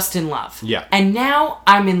 are just in love. Yeah. And now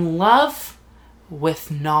I'm in love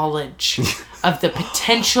with knowledge of the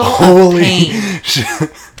potential of pain.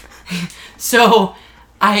 So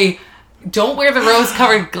I don't wear the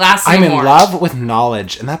rose-colored glasses anymore. I'm in love with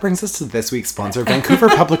knowledge. And that brings us to this week's sponsor, Vancouver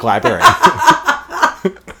Public Library.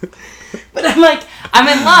 But I'm like, I'm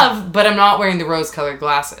in love, but I'm not wearing the rose-colored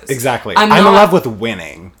glasses. Exactly. I'm in love with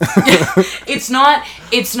winning. It's not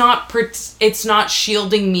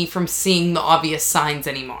shielding me from seeing the obvious signs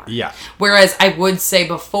anymore. Yeah. Whereas I would say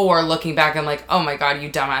before, looking back, I'm like, oh my God, you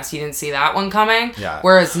dumbass, you didn't see that one coming? Yeah.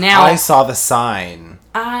 Whereas now... I saw the sign.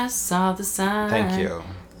 I saw the sign. Thank you.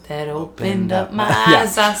 That opened up my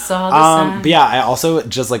eyes. I saw the sign. But yeah, I also,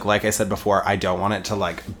 just like I said before, I don't want it to,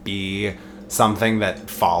 like, be... something that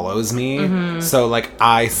follows me. So, like,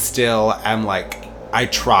 I still am, like, I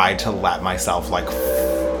try to let myself, like,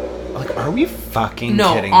 are we fucking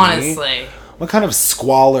kidding me? No, honestly. What kind of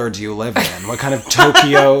squalor do you live in? What kind of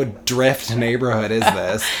Tokyo drift neighborhood is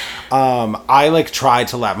this? I, like, try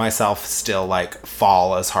to let myself still, like,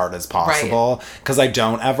 fall as hard as possible. Because I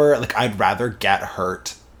don't ever, like, I'd rather get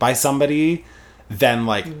hurt by somebody than,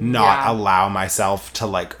 like, not allow myself to,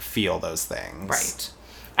 like, feel those things. Right.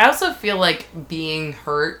 I also feel like being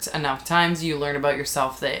hurt enough times, you learn about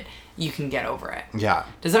yourself that you can get over it. Yeah.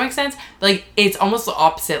 Does that make sense? Like, it's almost the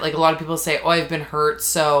opposite. Like, a lot of people say, oh, I've been hurt,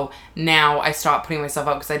 so now I stop putting myself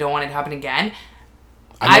out because I don't want it to happen again.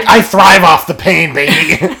 I thrive off the pain,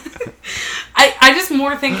 baby. I just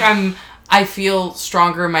more think I feel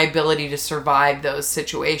stronger in my ability to survive those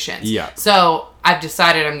situations. Yeah. So I've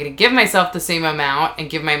decided I'm going to give myself the same amount and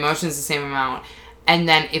give my emotions the same amount. And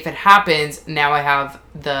then if it happens, now I have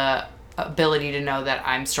the ability to know that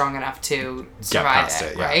I'm strong enough to survive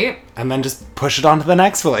it, right? And then just push it on to the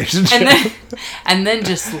next relationship. And then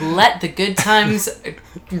just let the good times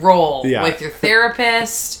roll with your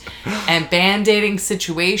therapist and band-aiding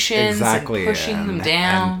situations and pushing them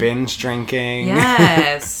down. And binge drinking.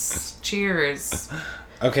 Yes. Cheers.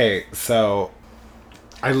 Okay, so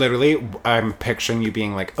I'm picturing you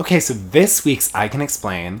being like, okay, so this week's I Can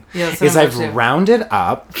Explain is I've rounded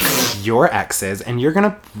up your exes and you're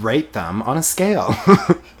going to rate them on a scale.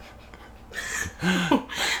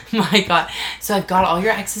 My God. So I've got all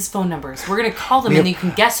your exes' phone numbers. We're going to call them and you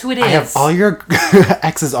can guess who it is. I have all your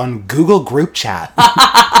exes on Google group chat.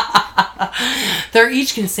 They're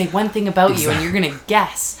each going to say one thing about you and you're going to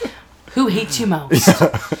guess who hates you most.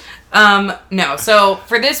 No. So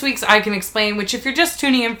for this week's I Can Explain, which if you're just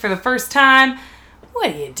tuning in for the first time, what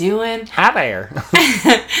are you doing? Hi there.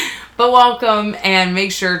 But welcome, and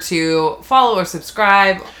make sure to follow or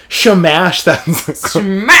subscribe. Smash that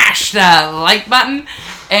like button,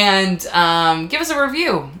 and give us a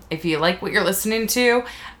review if you like what you're listening to.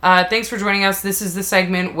 Thanks for joining us. This is the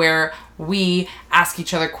segment where we ask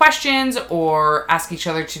each other questions or ask each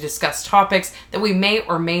other to discuss topics that we may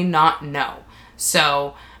or may not know.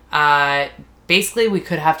 So basically we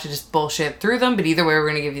could have to just bullshit through them, but either way we're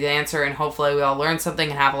going to give you the answer, and hopefully we all learn something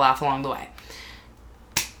and have a laugh along the way.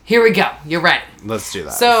 Here we go. You're ready. Let's do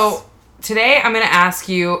that. So today I'm going to ask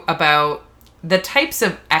you about the types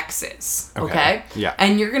of exes, okay? Yeah.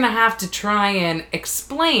 And you're going to have to try and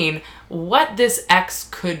explain what this ex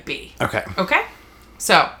could be. Okay. Okay?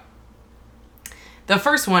 So, the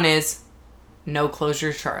first one is No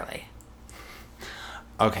Closure Charlie.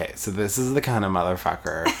 Okay, so this is the kind of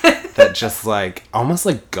motherfucker that just, like, almost,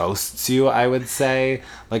 like, ghosts you, I would say.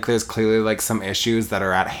 Like, there's clearly, like, some issues that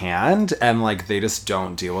are at hand, and, like, they just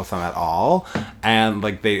don't deal with them at all. And,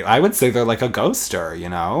 like, I would say they're, like, a ghoster, you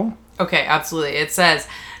know? Okay, absolutely. It says,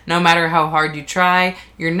 no matter how hard you try,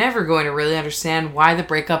 you're never going to really understand why the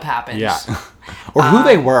breakup happened. Yeah. Or who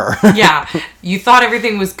they were. Yeah. You thought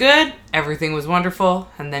everything was good, everything was wonderful,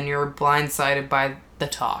 and then you were blindsided by the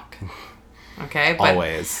talk. Okay?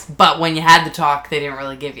 Always. But when you had the talk, they didn't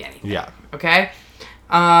really give you anything. Yeah. Okay?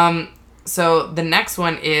 So the next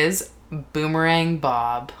one is Boomerang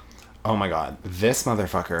Bob. Oh my God. This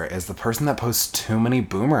motherfucker is the person that posts too many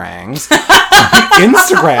boomerangs on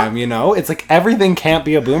Instagram, you know? It's like everything can't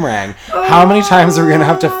be a boomerang. How many times are we going to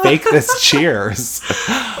have to fake this cheers?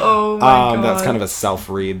 Oh my God. That's kind of a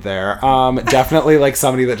self-read there. Definitely like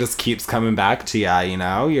somebody that just keeps coming back to ya, you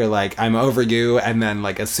know? You're like, I'm over you, and then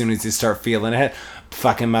like as soon as you start feeling it,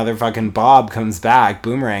 fucking motherfucking Bob comes back.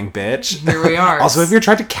 Boomerang, bitch. Here we are. Also, if you're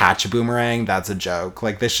trying to catch a boomerang, that's a joke.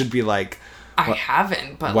 Like, this should be like... I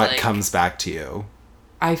haven't, but what like... comes back to you?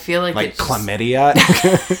 I feel like it's chlamydia?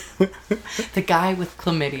 The guy with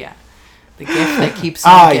chlamydia. The gift that keeps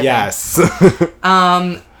on giving. Yes.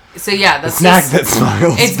 So yeah, the snack that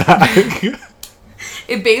smiles back.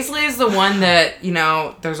 It basically is the one that, you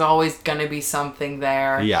know, there's always gonna be something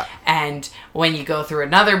there. Yeah. And when you go through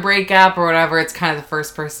another breakup or whatever, it's kind of the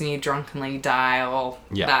first person you drunkenly dial.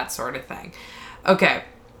 Yeah. That sort of thing. Okay.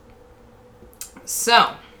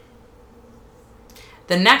 So,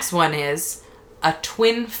 the next one is a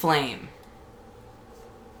twin flame.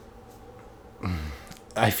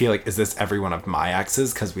 I feel like, is this every one of my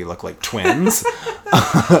exes? Because we look like twins.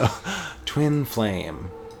 Twin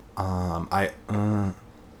flame. I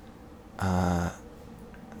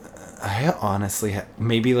honestly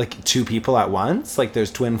maybe like two people at once. Like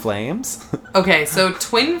there's twin flames. Okay, so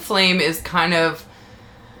twin flame is kind of.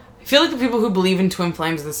 I feel like the people who believe in twin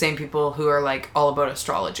flames are the same people who are like all about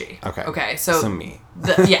astrology. Okay. Okay. So me.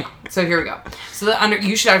 Yeah. So here we go. So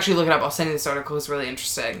you should actually look it up. I'll send you this article. It's really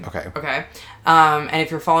interesting. Okay. Okay. And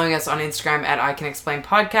if you're following us on Instagram at I Can Explain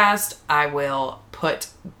Podcast, I will put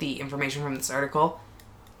the information from this article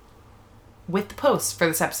with the post for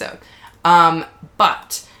this episode.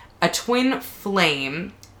 But a twin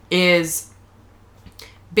flame is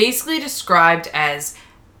basically described as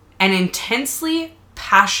an intensely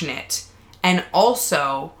passionate and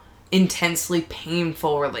also intensely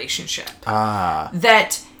painful relationship.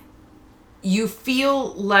 That you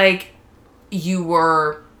feel like you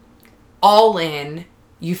were all in.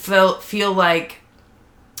 You feel like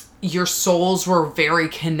your souls were very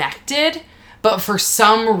connected, but for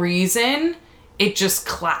some reason it just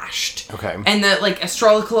clashed. Okay. And the like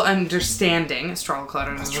astrological understanding, I don't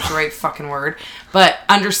know if it's the right fucking word, but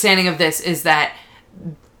understanding of this is that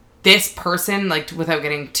this person, like without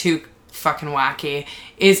getting too fucking wacky,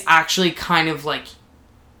 is actually kind of like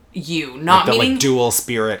you. Not like the, meaning... like, dual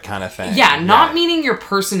spirit kind of thing. Yeah, not meaning your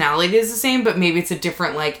personality is the same, but maybe it's a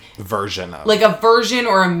different, like... version of... like, a version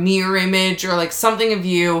or a mirror image or, like, something of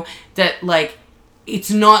you that, like,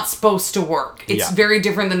 it's not supposed to work. It's very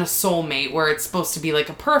different than a soulmate where it's supposed to be, like,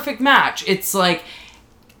 a perfect match. It's, like...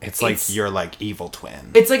 It's like your, like, evil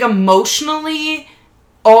twin. It's, like, emotionally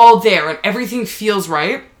all there and everything feels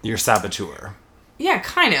right. Your saboteur. Yeah,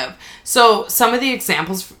 kind of. So, some of the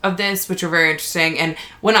examples of this, which are very interesting, and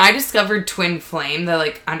when I discovered twin flame, the,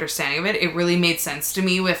 like, understanding of it, it really made sense to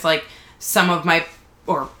me with, like, some of my,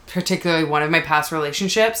 or particularly one of my past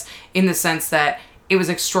relationships, in the sense that it was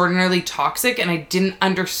extraordinarily toxic, and I didn't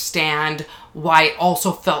understand why it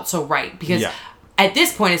also felt so right. Because at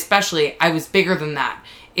this point, especially, I was bigger than that.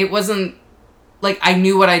 It wasn't, like, I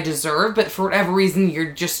knew what I deserved, but for whatever reason,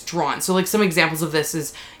 you're just drawn. So, like, some examples of this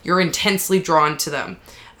is you're intensely drawn to them.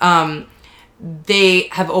 They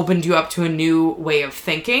have opened you up to a new way of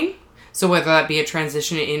thinking. So whether that be a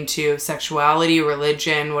transition into sexuality,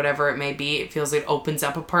 religion, whatever it may be, it feels like it opens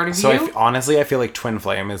up a part of you. So, honestly, I feel like twin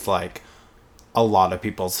flame is, like, a lot of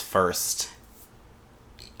people's first...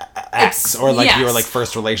 ex, or like your like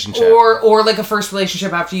first relationship, or like a first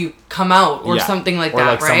relationship after you come out, or something like that,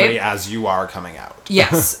 like right? Somebody as you are coming out.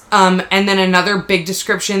 Yes. And then another big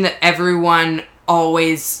description that everyone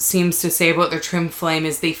always seems to say about their twin flame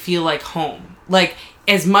is they feel like home. Like,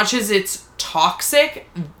 as much as it's toxic,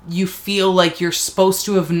 you feel like you're supposed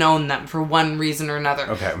to have known them for one reason or another.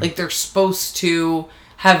 Okay. Like, they're supposed to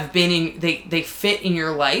have been in, they fit in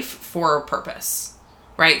your life for a purpose.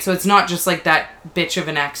 Right? So it's not just like that bitch of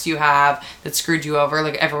an ex you have that screwed you over.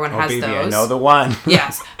 Like, everyone has baby, those. I know the one.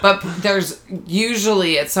 Yes. But there's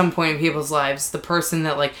usually at some point in people's lives the person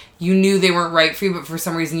that, like, you knew they weren't right for you, but for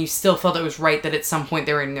some reason you still felt it was right that at some point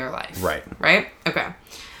they were in their life. Right. Right? Okay.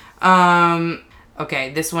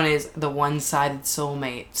 Okay, this one is the one-sided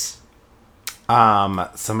soulmate.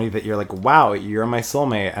 Somebody that you're like, wow, you're my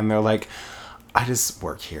soulmate. And they're like, I just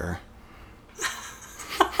work here.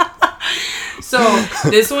 So,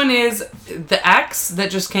 this one is the ex that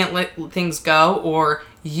just can't let things go, or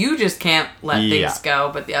you just can't let things go,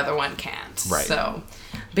 but the other one can't. Right. So,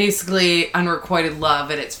 basically, unrequited love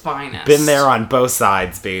at its finest. Been there on both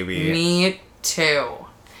sides, baby. Me too.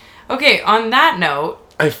 Okay, on that note...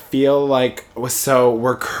 I feel like, so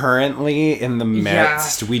we're currently in the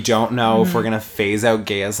midst. We don't know if we're going to phase out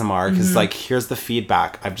gay ASMR, because, like, here's the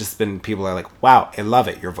feedback. People are like, wow, I love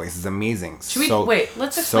it. Your voice is amazing. Should we, wait,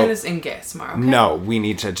 let's explain this in gay ASMR, okay? No, we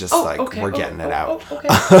need to just, we're getting it out. Okay.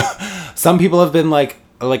 Some people have been like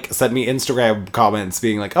sent me Instagram comments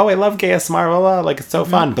being like, oh, I love gay ASMR, blah, blah, like, it's so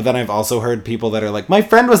fun. But then I've also heard people that are like, my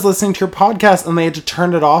friend was listening to your podcast and they had to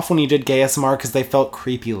turn it off when you did gay ASMR because they felt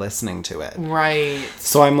creepy listening to it. Right.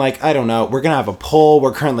 So I'm like, I don't know. We're going to have a poll.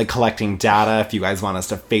 We're currently collecting data. If you guys want us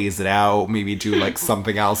to phase it out, maybe do like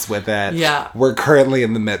something else with it. Yeah. We're currently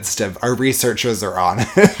in the midst of, our researchers are on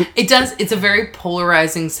it. It's a very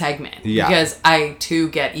polarizing segment. Yeah. Because I too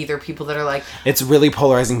get either people that are like... It's really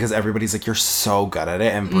polarizing because everybody's like, you're so good at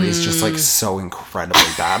it. And Bree's just like so incredibly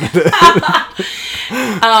bad at it.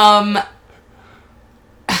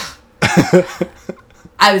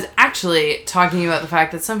 I was actually talking about the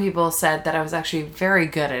fact that some people said that I was actually very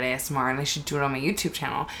good at ASMR and I should do it on my YouTube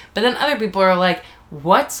channel. But then other people are like,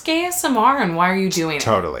 what's gay ASMR and why are you doing it?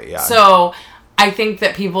 Totally, yeah. So I think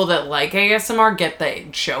that people that like ASMR get the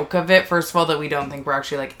joke of it. First of all, that we don't think we're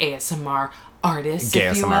actually like ASMR artists, gay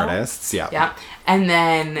ASMR artists, yeah. Yeah. And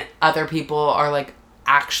then other people are like,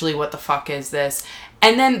 actually, what the fuck is this?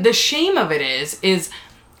 And then the shame of it is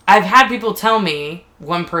I've had people tell me,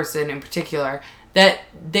 one person in particular, that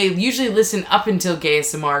they usually listen up until gay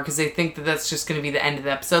ASMR because they think that that's just going to be the end of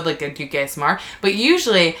the episode, like they do gay ASMR. But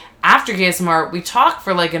usually, after gay ASMR, we talk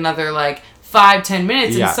for like another like 5-10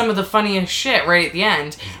 minutes and some of the funniest shit right at the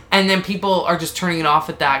end. And then people are just turning it off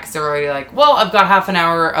at that because they're already like, well, I've got half an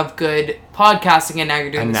hour of good podcasting and now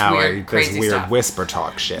you're doing this weird, crazy stuff. Whisper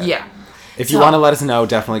talk shit. Yeah. If you want to let us know,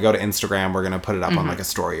 definitely go to Instagram. We're going to put it up on like a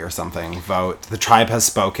story or something. Vote. The tribe has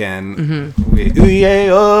spoken. Okay,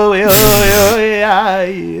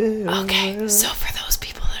 so for those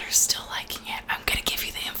people that are still liking it, I'm going to give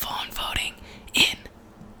you the info on voting in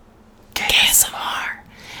ASMR.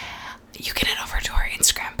 You can head over to our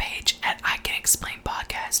Instagram page at I Can Explain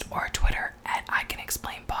Podcast or Twitter at I Can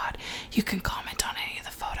Explain Pod. You can comment on any of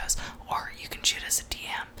the photos or you can shoot us a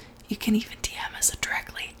DM. You can even DM us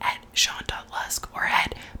directly at Sean.Lusk or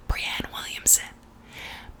at Brianne Williamson.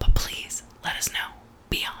 But please, let us know.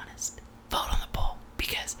 Be honest. Vote on the poll.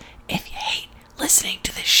 Because if you hate listening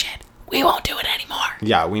to this shit, we won't do it anymore.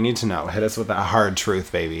 Yeah, we need to know. Hit us with that hard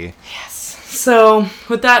truth, baby. Yes. So,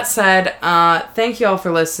 with that said, thank you all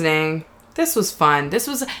for listening. This was fun.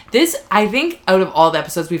 I think, out of all the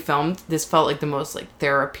episodes we filmed, this felt like the most, like,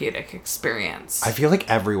 therapeutic experience. I feel like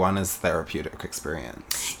everyone is therapeutic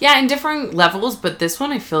experience. Yeah, in different levels, but this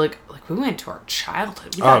one I feel like we went to our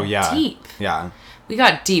childhood. We got deep. Yeah. We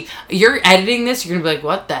got deep. You're editing this, you're going to be like,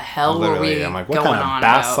 what the hell were we I'm like, what kind of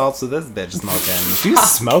bath salts is this bitch smoking? Do you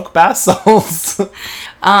smoke bath salts?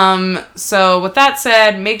 So with that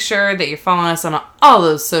said, make sure that you're following us on all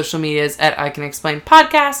those social medias at I Can Explain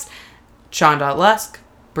Podcast, Sean.Lusk,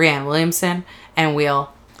 Brianne Williamson, and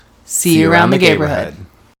we'll see you around the neighborhood.